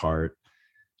broken heart,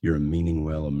 you're a meaning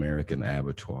well American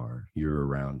abattoir. You're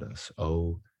around us.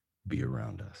 Oh, be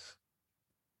around us.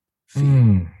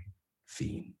 Fiend.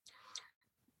 Fiend.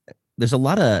 There's a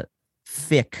lot of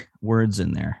thick words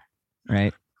in there,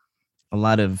 right? A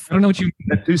lot of I don't know what you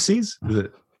That two C's? Is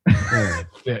it?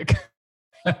 thick.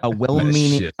 a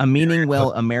meaning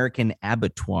well American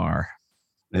abattoir.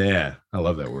 Yeah, I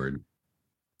love that word.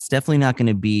 It's definitely not going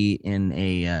to be in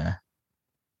a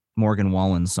Morgan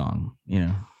Wallen song, you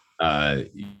know.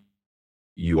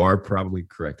 You are probably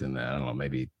correct in that. I don't know.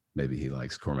 Maybe he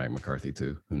likes Cormac McCarthy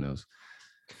too. Who knows?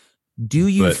 Do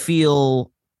you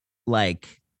feel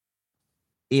like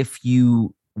if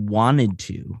you wanted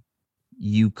to,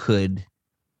 you could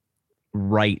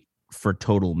write for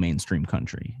total mainstream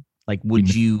country? Like,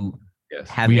 would you Yes.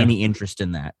 have any interest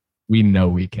in that? We know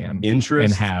we can. Interest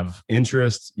and have.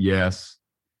 Interest, yes.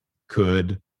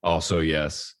 Could, also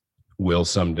yes. Will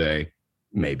someday,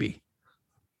 maybe.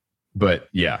 But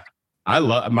yeah, I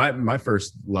love my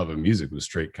first love of music was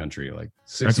straight country, like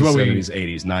 60s, 70s,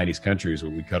 80s, 90s country is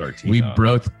what we cut our teeth We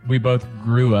on. we both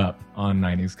grew up on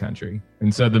 90s country,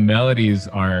 and so the melodies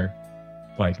are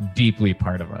like deeply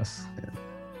part of us.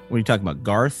 What are you talking about,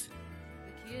 Garth?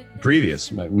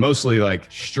 Previous, mostly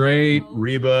like Straight.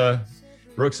 Reba,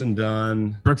 Brooks and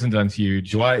Dunn, Brooks and Dunn's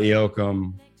huge. Dwight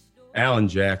Yoakam, Alan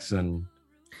Jackson.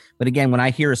 But again, when I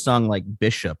hear a song like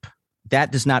Bishop,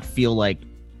 that does not feel like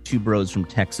two bros from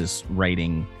Texas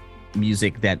writing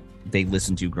music that they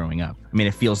listened to growing up. I mean,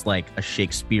 it feels like a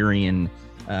Shakespearean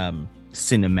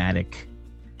cinematic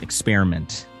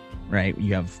experiment, right?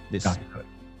 You have this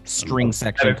string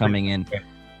section coming in.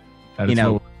 You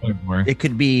know, it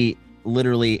could be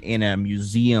literally in a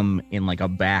museum in like a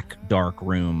back dark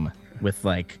room with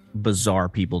like bizarre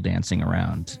people dancing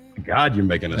around. God, you're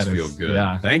making us feel good.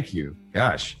 Yeah. Thank you.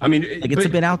 Gosh. I mean, Like, it's a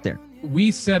bit out there. We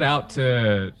set out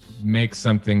to make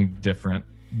something different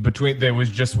that was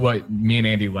just what me and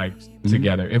Andy liked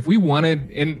together. If we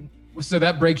wanted, and so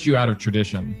that breaks you out of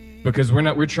tradition, because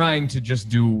we're trying to just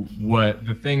do what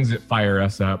the things that fire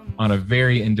us up on a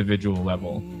very individual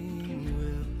level.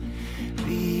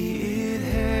 Be it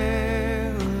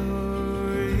hell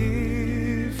or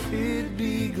if it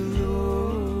be glory.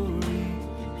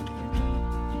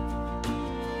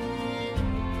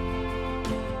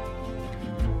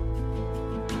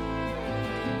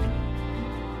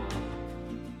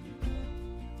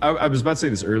 I was about to say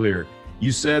this earlier.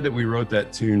 You said that we wrote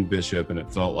that tune, Bishop, and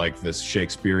it felt like this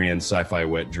Shakespearean sci-fi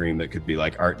wet dream that could be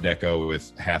like Art Deco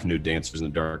with half nude dancers in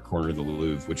the dark corner of the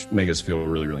Louvre, which make us feel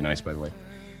really, really nice, by the way.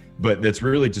 But that's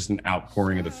really just an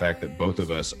outpouring of the fact that both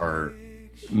of us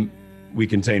we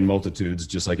contain multitudes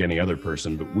just like any other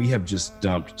person, but we have just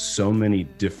dumped so many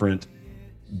different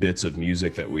bits of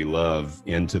music that we love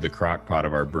into the crock pot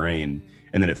of our brain.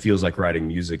 And then it feels like writing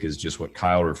music is just what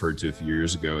Kyle referred to a few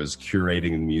years ago as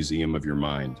curating the museum of your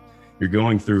mind. You're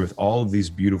going through with all of these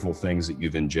beautiful things that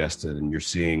you've ingested, and you're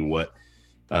seeing what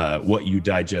you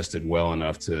digested well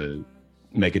enough to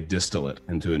make a distillate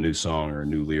into a new song or a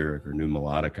new lyric or new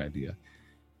melodic idea.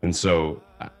 And so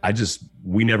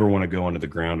we never want to go into the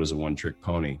ground as a one-trick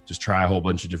pony. Just try a whole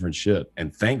bunch of different shit.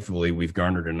 And thankfully, we've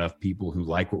garnered enough people who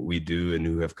like what we do and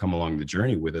who have come along the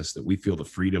journey with us that we feel the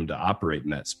freedom to operate in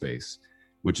that space,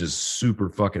 which is super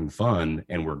fucking fun.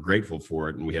 And we're grateful for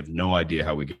it. And we have no idea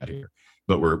how we got here,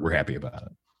 but we're happy about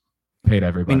it. Paid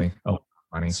everybody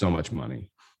money. So much money.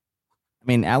 I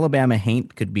mean, Alabama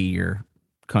Haint could be your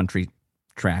country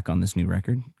track on this new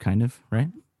record, kind of, right?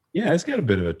 Yeah, it's got a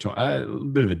bit of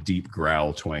a deep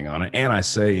growl twang on it, and I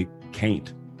say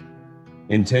 "caint"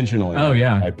 intentionally. Oh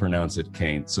yeah, I pronounce it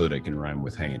 "caint" so that it can rhyme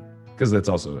with "haint," because that's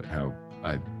also how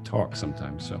I talk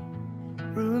sometimes. So,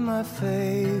 Ruin my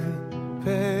favorite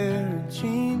pair of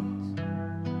jeans.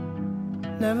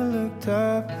 never looked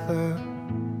up.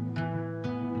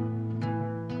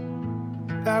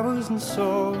 I was in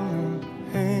soul,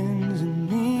 hands and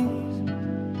knees,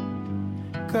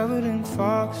 covered in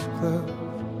foxglove.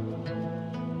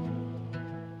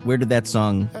 Where did that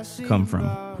song come from?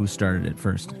 Who started it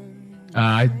first?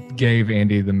 I gave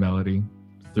Andy the melody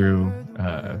through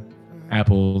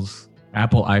Apple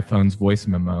iPhone's voice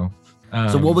memo.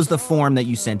 So what was the form that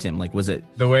you sent him? Like, was it?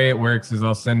 The way it works is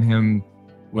I'll send him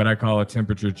what I call a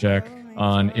temperature check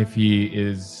on if he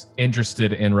is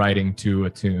interested in writing to a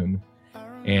tune.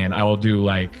 And I will do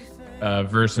like a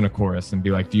verse and a chorus and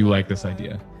be like, do you like this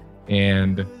idea?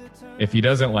 And if he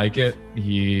doesn't like it,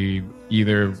 he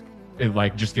either it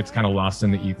like just gets kind of lost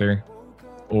in the ether,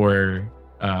 or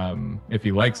if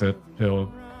he likes it,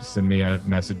 he'll send me a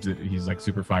message that he's like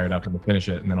super fired up and to finish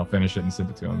it, and then I'll finish it and send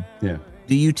it to him. Yeah.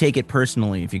 Do you take it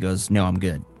personally if he goes, no, I'm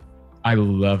good? I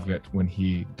love it when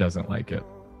he doesn't like it.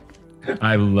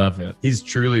 I love it. He's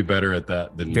truly better at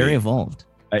that than Very me. evolved.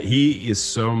 He is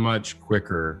so much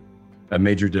quicker. A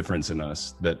major difference in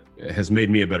us that has made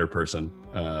me a better person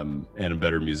and a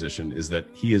better musician is that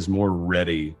he is more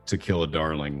ready to kill a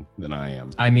darling than I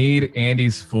am. I need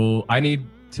I need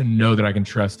to know that I can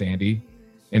trust Andy.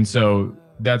 And so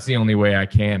that's the only way I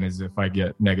can, is if I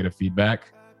get negative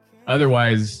feedback.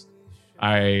 Otherwise,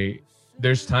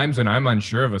 there's times when I'm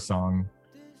unsure of a song.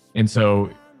 And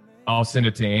so I'll send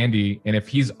it to Andy. And if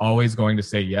he's always going to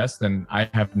say yes, then I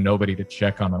have nobody to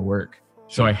check on the work.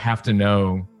 So I have to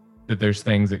know that there's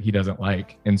things that he doesn't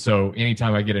like. And so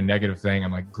anytime I get a negative thing,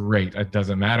 I'm like, great, it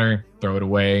doesn't matter. Throw it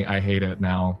away. I hate it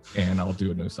now. And I'll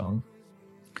do a new song.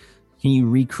 Can you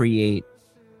recreate,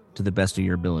 to the best of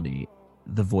your ability,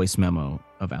 the voice memo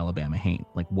of Alabama Haint?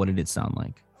 Like, what did it sound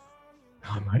like?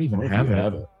 Oh, I might even have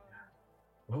it.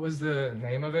 What was the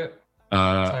name of it?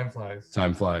 Time Flies.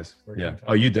 Time Flies. Yeah. Time.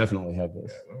 Oh, you definitely have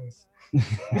this.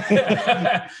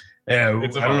 Yeah, Yeah. I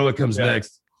don't know what comes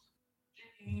next.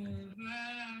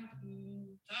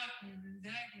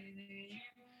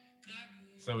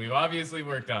 So we've obviously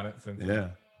worked on it since. Yeah.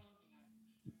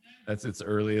 That's its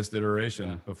earliest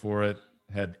iteration before it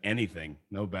had anything.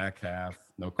 No back half.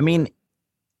 No. I mean,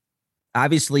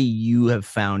 obviously you have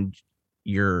found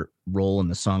your role in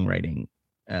the songwriting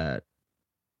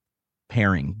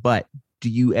pairing, but do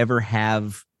you ever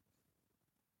have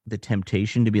the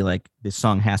temptation to be like, this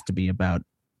song has to be about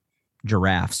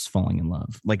giraffes falling in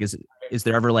love? Like, is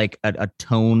there ever like a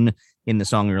tone in the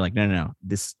song where you're like, no,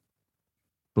 this,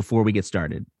 before we get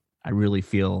started, I really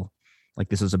feel like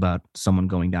this is about someone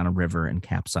going down a river and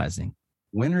capsizing?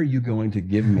 When are you going to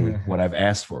give me what I've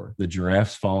asked for? The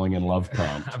giraffes falling in love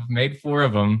prompt. I've made 4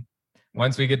 of them.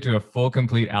 Once we get to a full,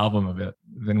 complete album of it,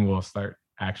 then we'll start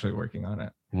actually working on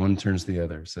it. One turns to the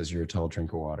other, says you're a tall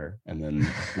drink of water, and then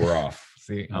we're off.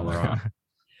 See, We're off.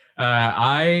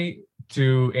 I,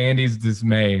 to Andy's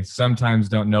dismay, sometimes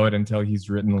don't know it until he's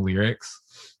written the lyrics.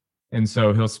 And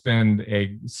so he'll spend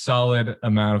a solid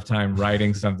amount of time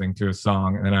writing something to a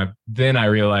song. And then I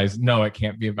realize, no, it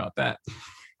can't be about that.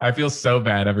 I feel so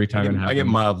bad every time it happens. I get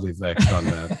mildly vexed on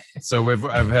that. So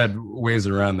I've had ways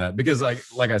around that because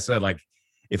like I said, like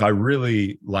if I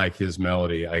really like his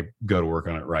melody, I go to work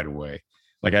on it right away.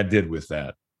 Like I did with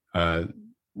that,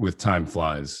 with Time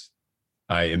Flies,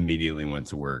 I immediately went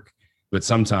to work. But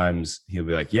sometimes he'll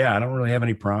be like, yeah, I don't really have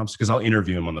any prompts, because I'll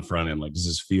interview him on the front end. Like, does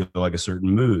this feel like a certain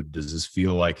mood? Does this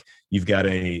feel like you've got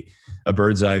a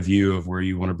bird's eye view of where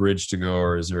you want a bridge to go?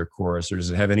 Or is there a chorus? Or does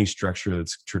it have any structure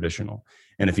that's traditional?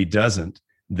 And if he doesn't,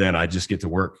 then I just get to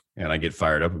work and I get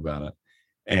fired up about it.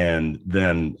 And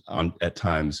then at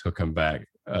times he'll come back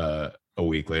a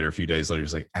week later, a few days later,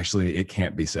 he's like, actually, it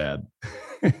can't be sad.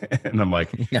 And I'm like,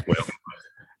 well,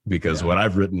 because what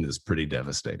I've written is pretty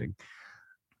devastating.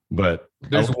 But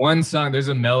there's one song, there's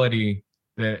a melody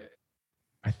that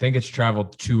I think it's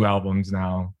traveled 2 albums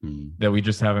now that we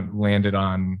just haven't landed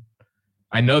on.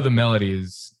 I know the melody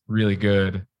is really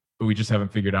good, but we just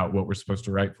haven't figured out what we're supposed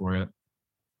to write for it.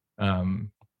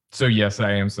 So yes,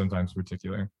 I am sometimes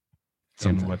particular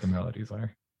in what the melodies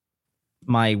are.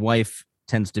 My wife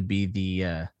tends to be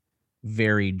the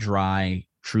very dry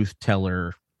truth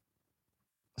teller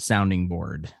sounding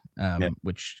board,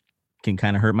 which can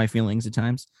kind of hurt my feelings at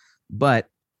times, but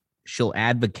she'll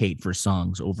advocate for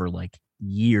songs over like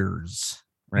years,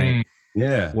 right?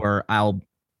 Yeah. Where I'll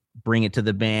bring it to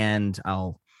the band,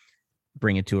 I'll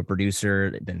bring it to a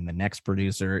producer, then the next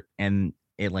producer, and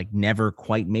it like never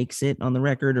quite makes it on the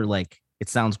record, or like it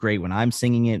sounds great when I'm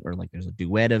singing it, or like there's a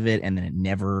duet of it and then it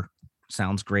never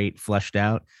sounds great fleshed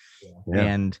out. Yeah.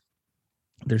 And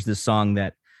there's this song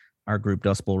that our group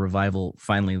Dust Bowl Revival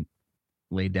finally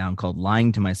laid down called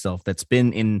Lying to Myself, that's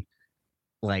been in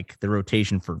like the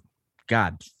rotation for,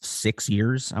 God, 6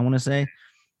 years, I want to say.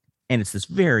 And it's this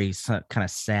very kind of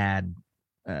sad,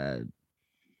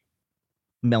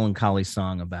 melancholy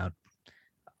song about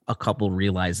a couple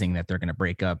realizing that they're going to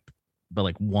break up, but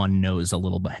like one knows a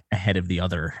little bit ahead of the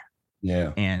other.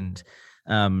 Yeah. And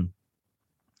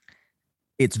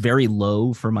it's very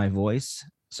low for my voice.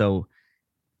 So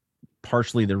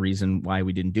partially the reason why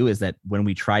we didn't do is that when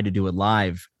we tried to do it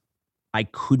live, I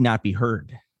could not be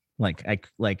heard.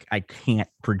 I can't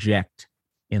project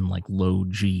in like low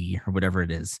G or whatever it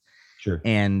is. Sure.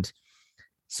 And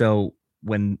so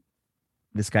when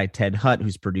this guy, Ted Hutt,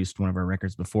 who's produced one of our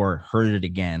records before, heard it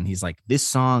again, he's like, this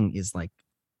song is like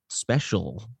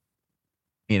special,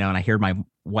 and I hear my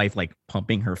wife like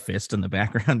pumping her fist in the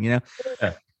background, Yeah.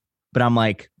 But I'm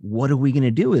like, what are we going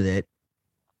to do with it?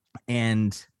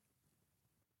 And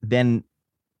then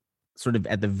sort of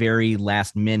at the very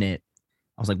last minute,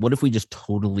 I was like, what if we just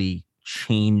totally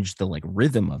change the like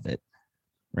rhythm of it?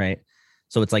 Right.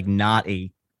 So it's like not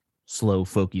a slow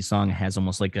folky song. It has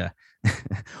almost like a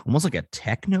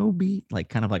techno beat, like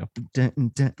kind of like a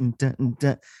dun, dun, dun, dun,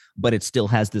 dun, but it still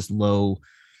has this low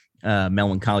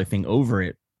melancholy thing over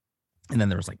it. And then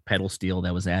there was like pedal steel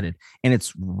that was added, and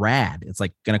it's rad. It's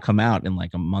like going to come out in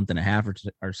like a month and a half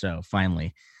or so.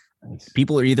 Finally, Nice.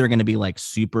 people are either going to be like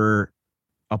super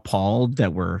appalled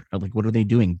that we're like, what are they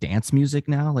doing? Dance music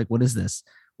now? Like, what is this?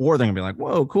 Or they're gonna be like,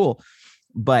 whoa, cool.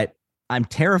 But I'm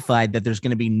terrified that there's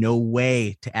going to be no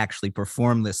way to actually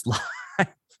perform this live,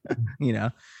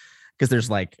 because there's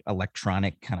like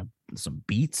electronic kind of some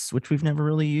beats, which we've never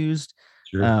really used.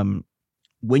 Sure.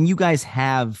 When you guys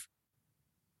have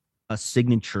a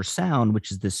signature sound,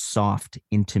 which is this soft,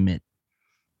 intimate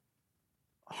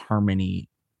harmony,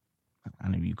 I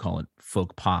don't know if you call it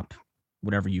folk pop,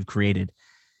 whatever you've created,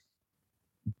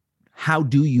 how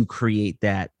do you create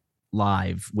that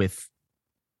live with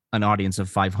an audience of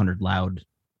 500 loud,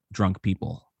 drunk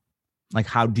people? Like,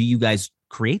 how do you guys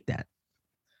create that?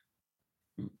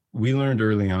 We learned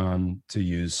early on to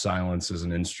use silence as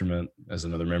an instrument, as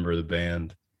another member of the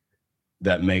band.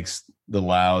 That makes the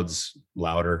louds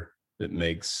louder. It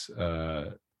makes,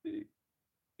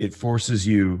 it forces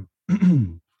you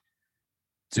to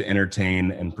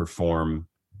entertain and perform.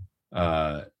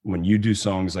 When you do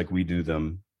songs like we do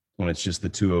them, when it's just the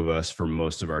two of us for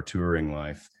most of our touring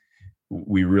life,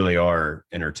 we really are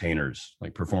entertainers,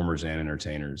 like performers and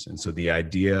entertainers. And so the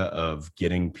idea of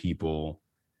getting people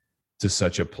to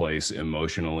such a place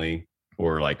emotionally,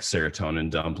 or like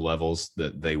serotonin dump levels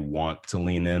that they want to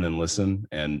lean in and listen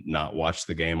and not watch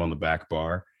the game on the back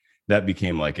bar, that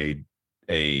became like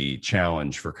a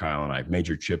challenge for Kyle and I,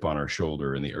 major chip on our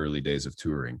shoulder in the early days of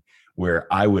touring, where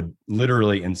I would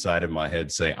literally inside of my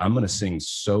head say, I'm going to sing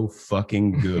so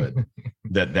fucking good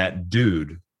that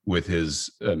dude with his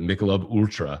Michelob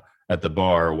Ultra at the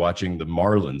bar watching the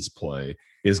Marlins play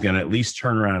is going to at least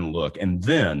turn around and look. And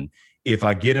then if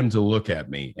I get him to look at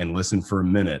me and listen for a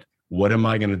minute, what am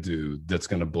I going to do that's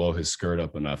going to blow his skirt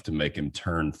up enough to make him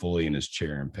turn fully in his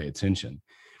chair and pay attention?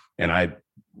 And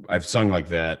I've sung like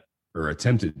that, or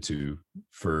attempted to,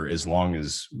 for as long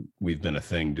as we've been a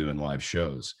thing doing live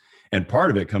shows. And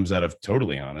part of it comes out of,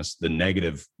 totally honest, the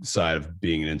negative side of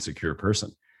being an insecure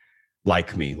person.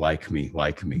 Like me.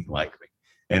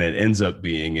 And it ends up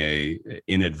being a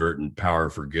inadvertent power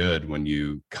for good when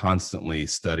you constantly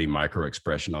study micro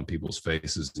expression on people's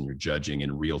faces and you're judging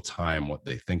in real time what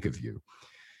they think of you.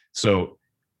 So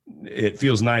it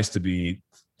feels nice to be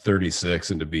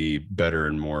 36 and to be better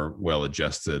and more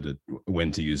well-adjusted at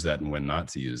when to use that and when not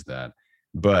to use that.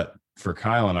 But for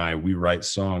Kyle and I, we write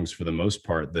songs for the most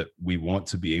part that we want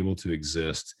to be able to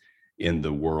exist in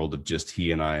the world of just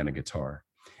he and I and a guitar.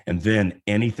 And then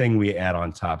anything we add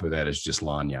on top of that is just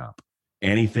lagniappe.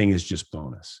 Anything is just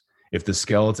bonus. If the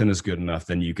skeleton is good enough,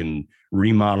 then you can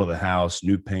remodel the house,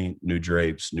 new paint, new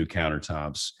drapes, new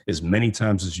countertops, as many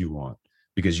times as you want,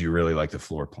 because you really like the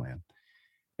floor plan.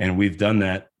 And we've done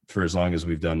that for as long as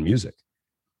we've done music.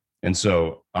 And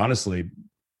so honestly,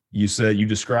 you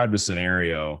described a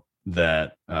scenario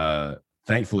that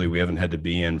thankfully we haven't had to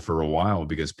be in for a while,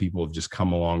 because people have just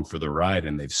come along for the ride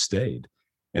and they've stayed.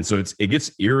 And so it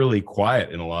gets eerily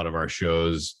quiet in a lot of our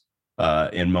shows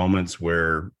in moments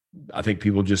where I think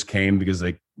people just came because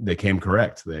they came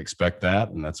correct. They expect that,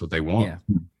 and that's what they want. Yeah.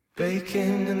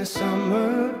 Baking in the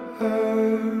summer,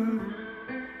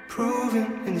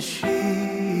 proving in the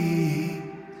sheets.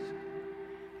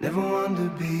 Never want to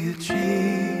be a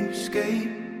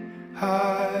cheapskate,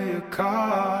 hire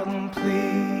cotton,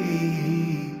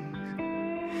 please.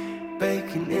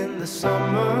 Baking in the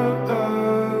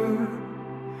summer,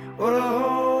 what a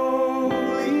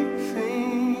holy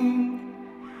thing.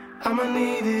 I'ma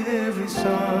need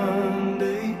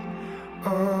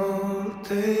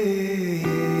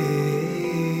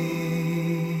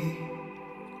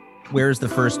Where's the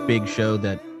first big show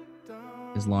that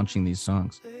is launching these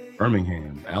songs?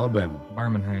 Birmingham, Alabama.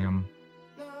 Birmingham.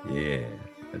 Yeah,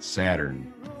 that's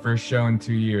Saturn. First show in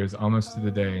 2 years, almost to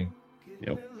the day.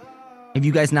 Yep. Have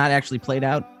you guys not actually played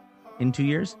out in 2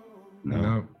 years?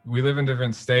 No, we live in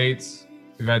different states.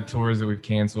 We've had tours that we've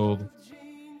canceled,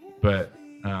 but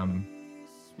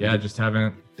just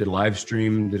haven't. Did a live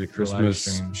stream, did a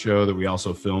Christmas show that we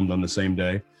also filmed on the same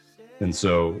day. And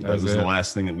so that was the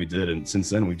last thing that we did. And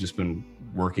since then, we've just been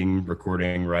working,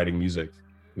 recording, writing music.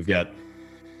 We've got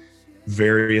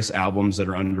various albums that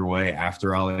are underway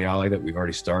after Ollie Ollie that we've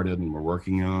already started and we're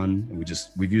working on. And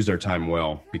we've used our time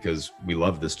well because we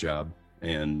love this job.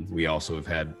 And we also have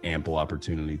had ample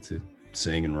opportunity to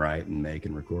sing and write and make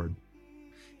and record.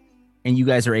 And you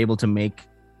guys are able to make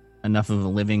enough of a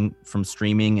living from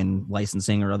streaming and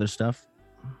licensing or other stuff?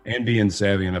 And being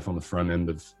savvy enough on the front end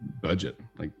of budget.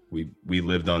 Like we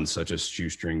lived on such a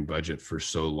shoestring budget for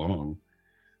so long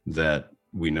that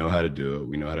we know how to do it.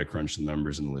 We know how to crunch the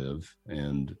numbers and live.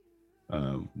 And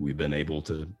we've been able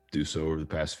to do so over the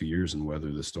past few years and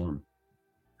weather the storm.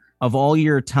 Of all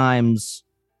your times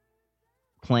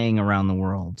playing around the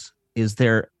world, is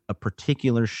there a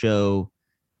particular show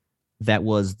that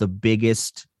was the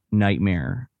biggest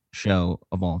nightmare show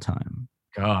of all time?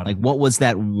 God, like what was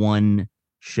that one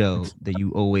show that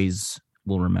you always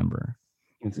will remember?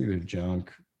 It's either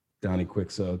Junk, Donnie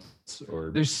Quixotes,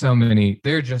 or there's so many.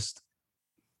 There are just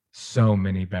so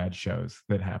many bad shows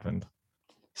that happened.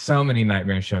 So many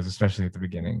nightmare shows, especially at the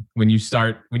beginning. When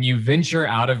you venture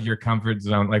out of your comfort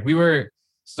zone, like we were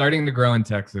starting to grow in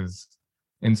Texas.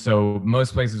 And so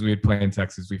most places we would play in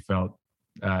Texas, we felt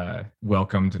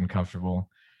welcomed and comfortable.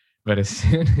 But as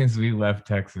soon as we left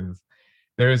Texas,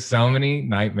 there's so many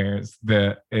nightmares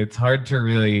that it's hard to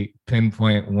really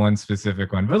pinpoint one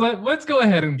specific one. But let's go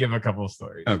ahead and give a couple of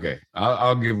stories. Okay,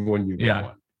 I'll give one. You give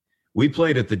one. We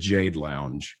played at the Jade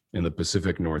Lounge in the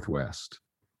Pacific Northwest.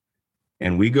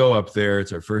 And we go up there.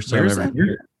 It's our first time ever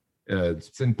here.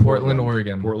 It's in Portland,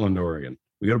 Oregon. Portland, Oregon.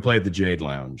 We go to play at the Jade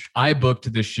Lounge. I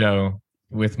booked this show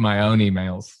with my own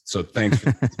emails. So thanks.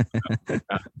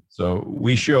 So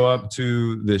we show up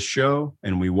to this show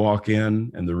and we walk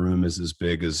in and the room is as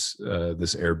big as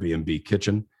this Airbnb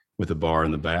kitchen with a bar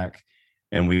in the back.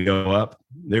 And we go up.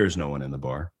 There's no one in the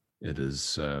bar. It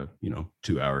is,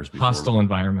 2 hours before. Hostile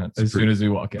environment as soon as we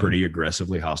walk in. Pretty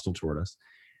aggressively hostile toward us.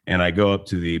 And I go up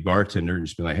to the bartender and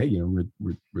just be like, hey,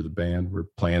 we're the band. We're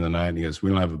playing the night. And he goes, we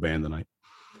don't have a band tonight.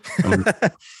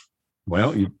 Like,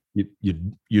 well,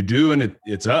 you do, and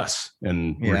it's us.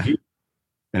 And we're here.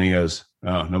 And he goes,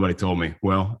 oh, nobody told me.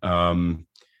 Well,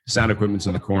 sound equipment's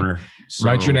in the corner. So,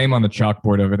 write your name on the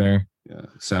chalkboard over there. Yeah,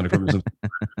 sound equipment's in the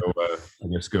corner. So, I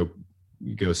guess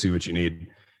go see what you need.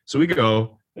 So we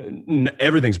go.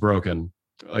 Everything's broken.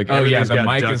 Like, the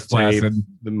mic is flaccid.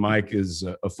 The mic is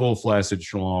a full flaccid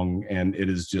schlong, and it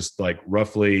is just like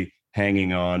roughly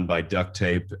hanging on by duct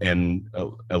tape and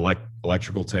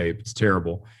electrical tape. It's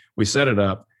terrible. We set it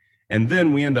up, and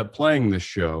then we end up playing this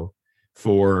show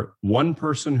for one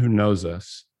person who knows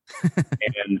us,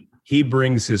 and he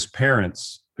brings his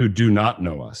parents who do not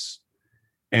know us.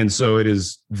 And so it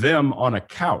is them on a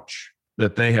couch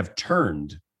that they have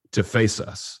turned to face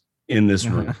us in this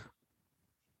room.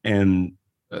 And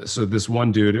so this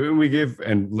one dude,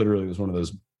 and literally it was one of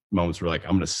those moments where like,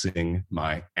 I'm going to sing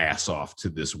my ass off to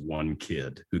this one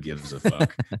kid who gives a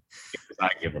fuck. I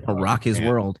give a fuck. Rock his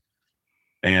world.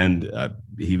 And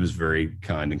he was very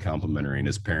kind and complimentary. And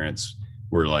his parents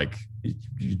were like,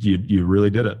 you really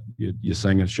did it. You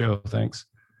sang a show. Thanks.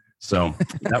 So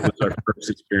that was our first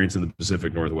experience in the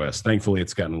Pacific Northwest. Thankfully,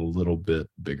 it's gotten a little bit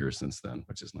bigger since then,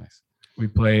 which is nice. We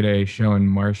played a show in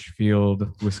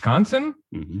Marshfield, Wisconsin,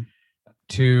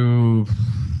 to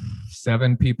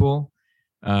 7 people,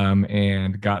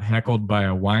 and got heckled by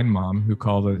a wine mom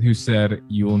who said,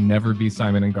 "You will never be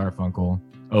Simon and Garfunkel,"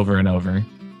 over and over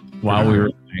while we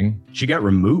were playing. She got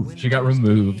removed.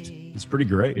 It's pretty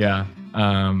great. Yeah.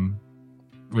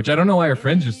 Which I don't know why her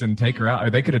friends just didn't take her out. Or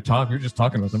they could have talked. We were just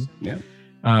talking with them. Yeah.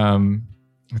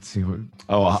 Let's see.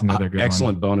 Another good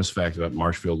excellent bonus fact about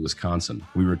Marshfield, Wisconsin.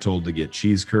 We were told to get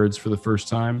cheese curds for the first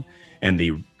time, and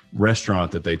the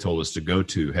restaurant that they told us to go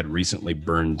to had recently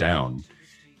burned down.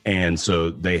 And so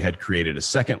they had created a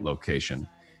second location,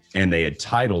 and they had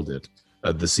titled it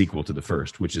the sequel to the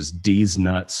first, which is D's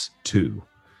Nuts 2.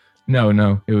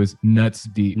 No, it was Nuts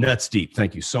Deep. Nuts Deep.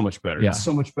 Thank you. So much better. Yeah. It's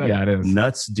so much better. Yeah, it is.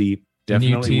 Nuts Deep.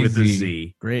 Definitely with a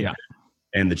Z. Great. Yeah.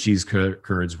 And the cheese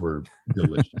curds were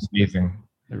delicious. Amazing.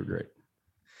 They were great.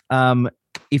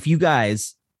 If you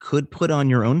guys could put on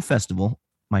your own festival,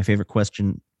 my favorite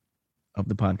question of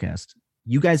the podcast,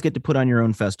 you guys get to put on your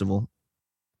own festival.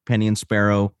 Penny and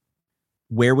Sparrow,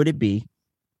 where would it be?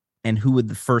 And who would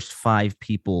the first 5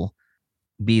 people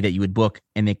be that you would book?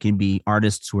 And it can be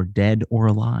artists who are dead or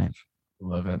alive.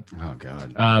 Love it. Oh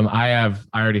God. I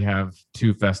already have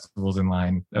 2 festivals in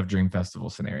line of dream festival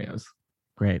scenarios.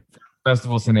 Great.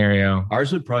 Festival scenario.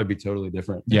 Ours would probably be totally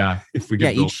different. Yeah. If we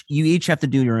Yeah, could you each have to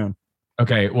do your own.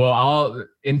 Okay. Well,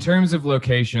 in terms of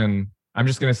location, I'm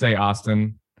just going to say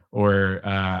Austin, or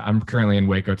I'm currently in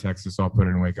Waco, Texas, so I'll put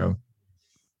it in Waco.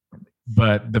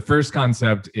 But the first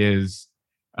concept is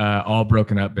all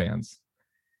broken up bands,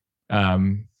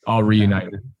 all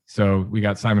reunited. So we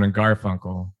got Simon and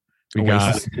Garfunkel. We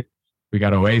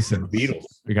got Oasis. Beatles.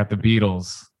 We got the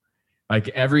Beatles. Like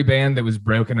every band that was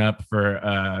broken up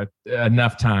for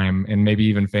enough time, and maybe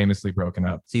even famously broken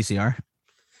up. CCR.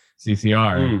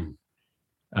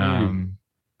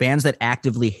 Bands that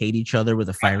actively hate each other with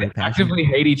a fiery passion. Actively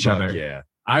hate each other. Yeah.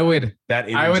 I would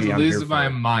I'm lose here my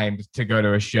for. mind to go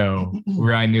to a show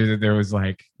where I knew that there was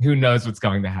like, who knows what's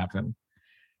going to happen.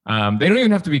 They don't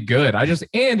even have to be good.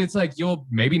 And it's like, you'll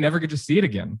maybe never get to see it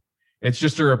again. It's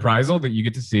just a reprisal that you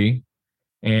get to see,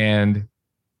 and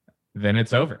then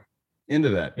it's over. Into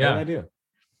that. Yeah. Good idea.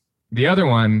 The other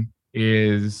one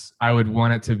is I would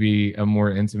want it to be a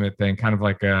more intimate thing, kind of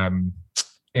like Ann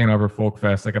Arbor Folk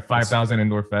Fest, like a 5,000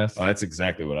 indoor fest. Oh, that's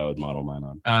exactly what I would model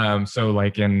mine on. So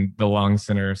like in the Long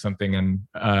Center or something in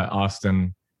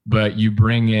Austin, but you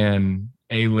bring in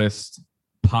A-list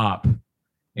pop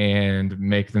and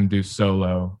make them do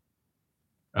solo.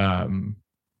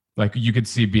 Like you could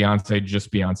see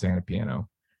Beyonce and a piano,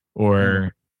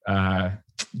 or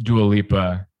Dua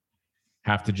Lipa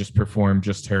have to just perform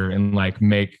just her and like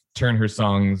turn her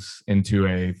songs into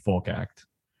a folk act.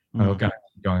 Oh God,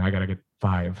 I gotta get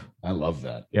 5. I love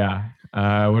that. Yeah.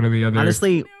 What are the other?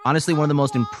 Honestly, one of the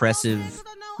most impressive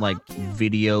like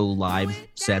video live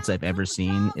sets I've ever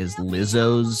seen is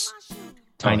Lizzo's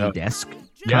Tiny Desk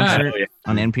concert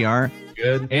on NPR.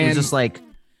 Good. And it's just like,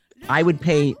 I would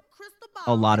pay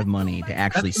a lot of money to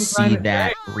actually see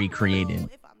that recreated.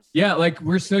 Yeah, like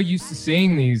we're so used to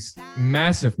seeing these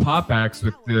massive pop acts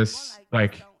with this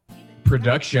like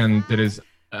production that is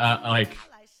like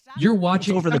you're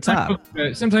watching over the top.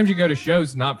 Sometimes you go to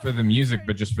shows not for the music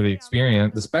but just for the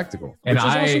experience, The spectacle. and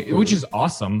Which which is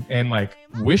awesome, and like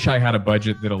wish I had a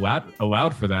budget that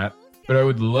allowed for that. But I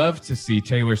would love to see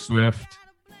Taylor Swift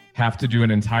have to do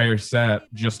an entire set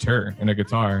just her and a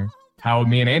guitar. How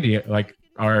me and Andy like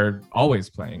are always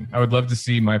playing. I would love to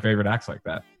see my favorite acts like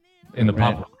that in the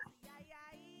pop.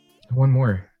 One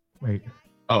more. Wait.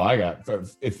 Oh, I got.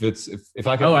 If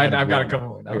I could. I've got a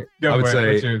couple. I would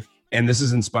say, and this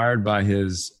is inspired by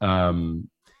his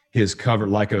cover,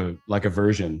 like a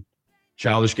version,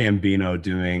 Childish Gambino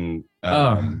doing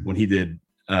when he did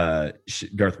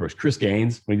Garth Brooks, Chris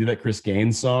Gaines, when he did that Chris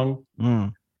Gaines song,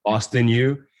 Austin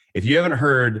You. If you haven't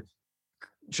heard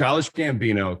Childish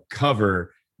Gambino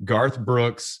cover Garth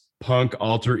Brooks' Punk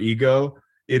Alter Ego,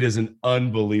 it is an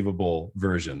unbelievable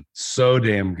version. So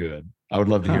damn good. I would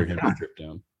love to hear him trip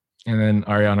down. And then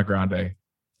Ariana Grande.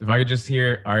 If I could just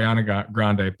hear Ariana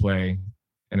Grande play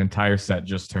an entire set,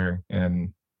 just her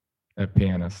and a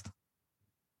pianist.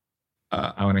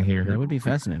 I want to hear her. That would be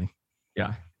fascinating.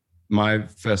 Yeah. My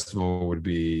festival would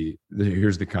be,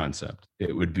 here's the concept.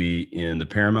 It would be in the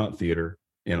Paramount Theater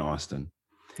in Austin.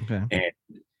 Okay. And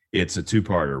it's a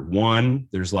 2-parter. One,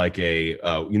 there's like a,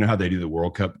 you know how they do the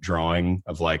World Cup drawing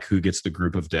of like who gets the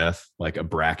group of death, like a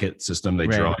bracket system. They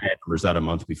draw numbers out a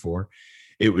month before.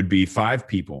 It would be 5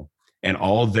 people and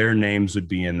all their names would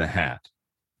be in the hat.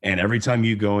 And every time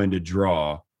you go in to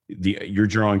draw, you're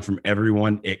drawing from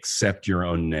everyone except your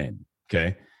own name.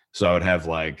 Okay. So I would have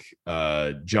like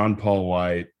John Paul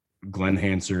White, Glenn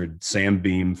Hansard, Sam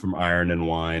Beam from Iron and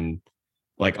Wine,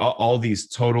 like all these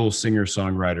total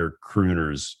singer-songwriter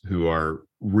crooners who are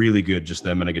really good, just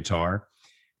them and a guitar.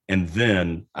 And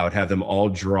then I would have them all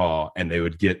draw and they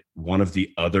would get one of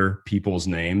the other people's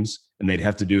names and they'd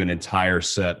have to do an entire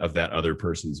set of that other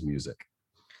person's music.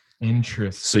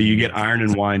 Interesting. So you get Iron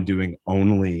and Wine doing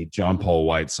only John Paul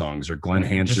White songs, or Glenn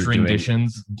Hansard just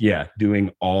renditions.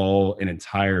 doing an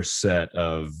entire set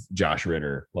of Josh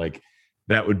Ritter. Like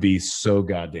that would be so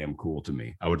goddamn cool to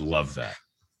me. I would love that.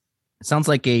 It sounds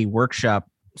like a workshop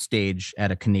stage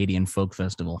at a Canadian folk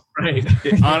festival. Right.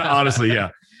 Honestly, yeah.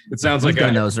 It sounds like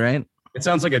those, right? It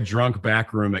sounds like a drunk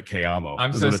back room at Kayamo.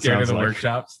 I'm so scared of the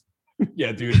workshops.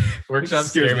 Yeah, dude. Workshops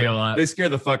scare me a lot. They scare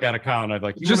the fuck out of Kyle. And I'm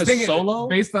like, you just want a solo?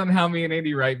 Based on how me and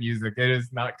Andy write music, it is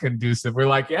not conducive. We're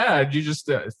like, yeah, you just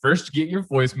first get your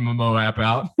voice memo app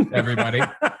out, everybody.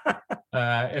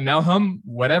 And now hum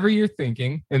whatever you're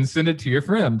thinking and send it to your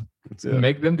friend. That's it.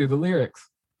 Make them do the lyrics.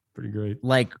 Pretty great.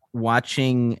 Like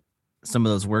watching some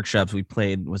of those workshops we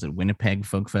played, was it Winnipeg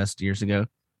Folk Fest years ago?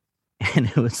 And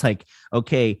it was like,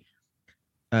 okay,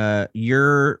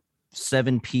 your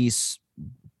 7-piece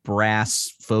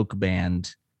brass folk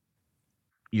band,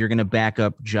 you're going to back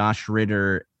up Josh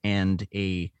Ritter and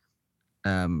a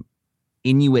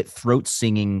Inuit throat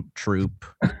singing troupe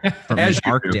from the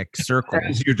Arctic Circle.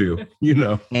 As you do, you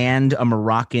know. And a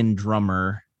Moroccan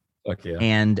drummer. Fuck yeah.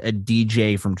 And a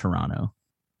DJ from Toronto.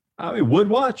 I mean, would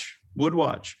watch.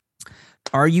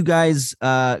 Are you guys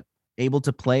able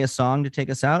to play a song to take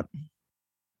us out?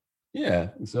 Yeah.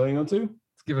 So you want to?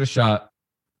 Let's give it a shot.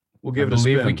 We'll give I it a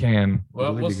spin. believe we can.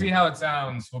 Well, we'll we see can. how it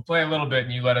sounds. We'll play a little bit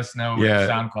and you let us know what the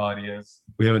sound quality is.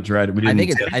 We haven't tried it. I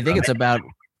think it's about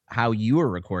how you are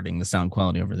recording the sound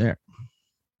quality over there.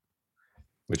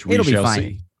 Which we shall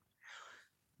see.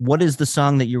 What is the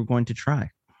song that you're going to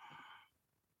try?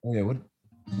 Oh yeah, what?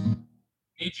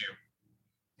 Need You.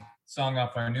 Song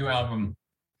off our new album,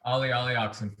 Ollie Ollie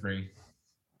Oxenfree.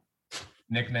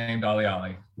 Nicknamed Ollie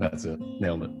Ollie. That's it.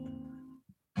 Nailed it.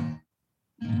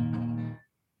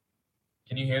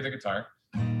 Can you hear the guitar?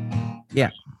 Yeah.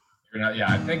 You're not,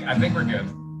 yeah, I think we're good.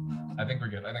 I think we're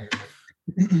good.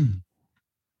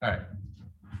 All right.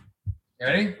 You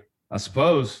ready? I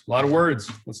suppose. A lot of words.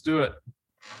 Let's do it.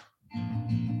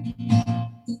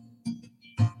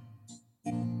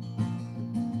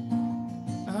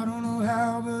 I don't know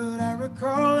how, but I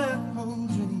recall that whole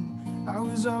dream. I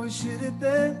was always shit at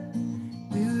that.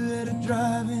 We were at a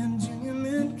drive-in, junior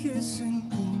mint kissing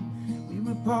clean. We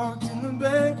were parked in the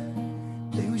back.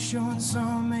 They were showing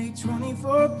some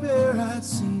A24 pair I'd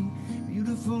seen,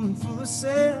 beautiful and full of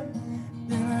sand.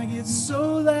 Then I get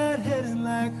so lightheaded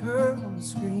like her on the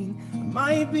screen. I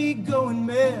might be going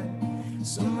mad.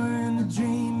 Somewhere in the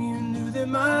dream you knew that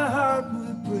my heart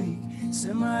would break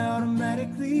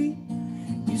semi-automatically.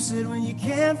 You said when you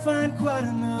can't find quite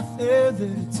enough air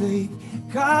there to take,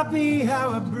 copy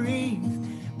how I breathe.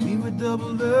 We were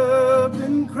doubled up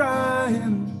and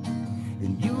crying,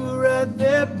 and you were right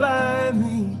there by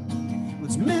me.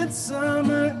 What's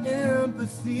midsummer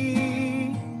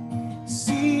empathy?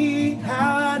 See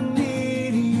how I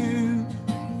need you.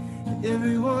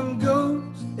 Everyone goes,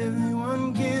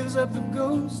 everyone gives up the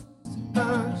ghost.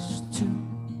 Us too.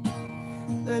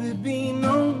 Let it be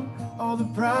known, all the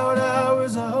proud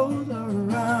hours I hold are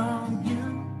around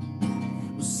you.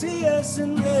 We'll see us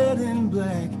in red and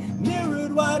black,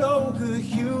 mirrored white ochre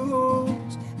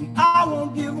hues, and I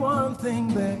won't give one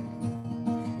thing back.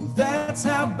 Well, that's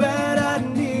how bad I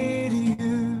need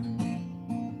you.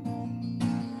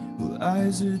 Well,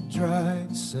 eyes are dry,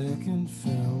 second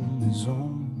film is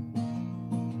on.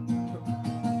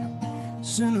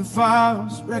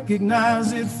 Cinephiles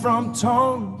recognize it from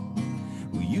tone.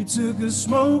 Well, you took a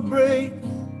smoke break,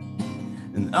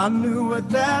 and I knew what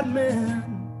that meant.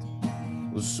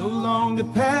 Well, so long to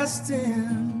past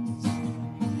tense.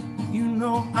 You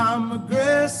know I'm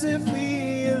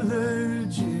aggressively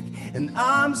allergic, and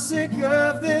I'm sick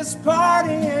of this party,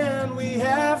 and we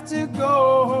have to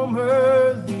go home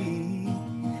early.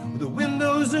 The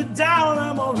windows are down,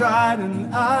 I'm alright,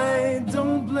 and I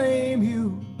don't blame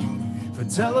you for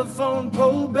telephone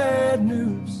pole bad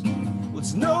news.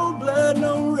 What's no blood,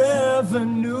 no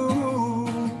revenue?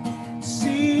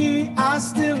 See, I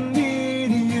still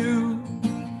need you.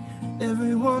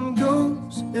 Everyone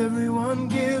goes, everyone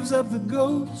gives up the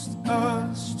ghost,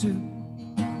 us too.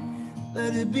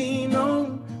 Let it be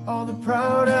known, all the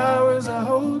proud hours I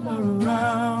hold are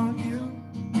around you.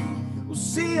 We'll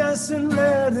see us in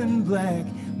red and black,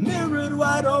 mirrored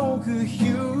white ochre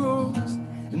hues,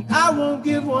 and I won't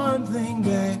give one thing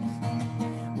back.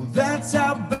 Well, that's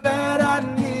how bad I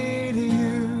need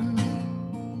you.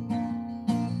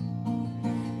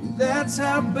 That's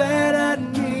how bad I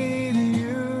need you.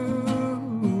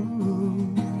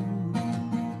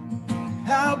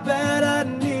 How bad I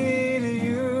need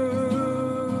you.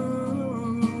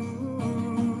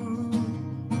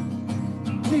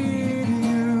 Need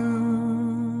you.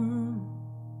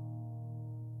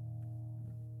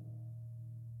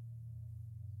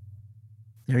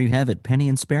 There you have it. Penny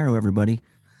and Sparrow, everybody.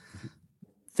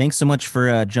 Thanks so much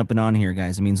for jumping on here,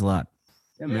 guys. It means a lot.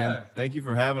 Yeah, man. Yeah. Thank you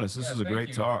for having us. This was a thank great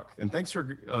you. talk. And thanks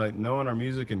for knowing our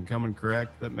music and coming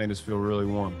correct. That made us feel really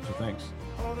warm. So thanks.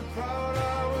 All the proud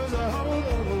hours I hold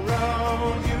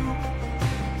around you.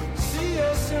 See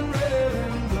us in red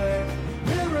and black,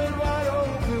 mirrored white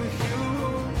ochre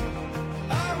hue.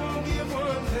 I won't give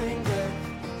one thing back.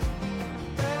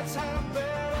 That's how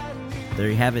bad I need. There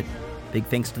you have it. Big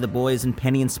thanks to the boys in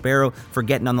Penny and Sparrow for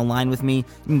getting on the line with me.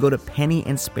 You can go to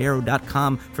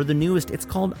pennyandsparrow.com for the newest. It's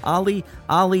called Ollie,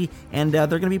 and they're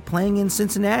going to be playing in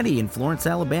Cincinnati, in Florence,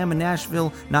 Alabama,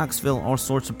 Nashville, Knoxville, all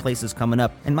sorts of places coming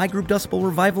up. And my group Dust Bowl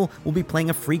Revival will be playing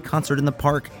a free concert in the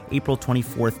park April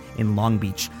 24th in Long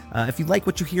Beach. If you like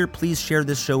what you hear, please share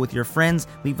this show with your friends.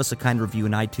 Leave us a kind review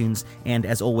in iTunes. And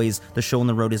as always, the show on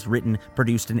the road is written,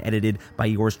 produced, and edited by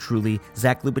yours truly,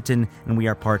 Zach Lupetin, and we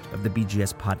are part of the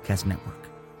BGS Podcast Network.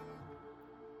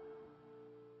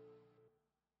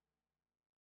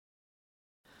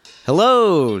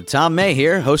 Hello, Tom May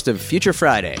here, host of Future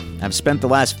Friday. I've spent the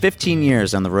last 15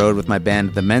 years on the road with my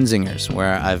band, The Menzingers,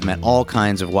 where I've met all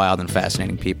kinds of wild and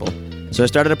fascinating people. So I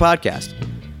started a podcast.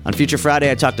 On Future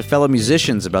Friday, I talk to fellow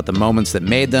musicians about the moments that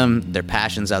made them, their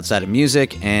passions outside of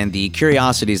music, and the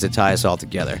curiosities that tie us all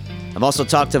together. I've also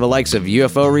talked to the likes of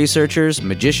UFO researchers,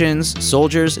 magicians,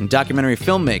 soldiers, and documentary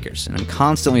filmmakers, and I'm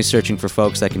constantly searching for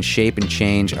folks that can shape and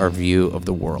change our view of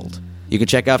the world. You can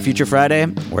check out Future Friday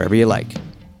wherever you like.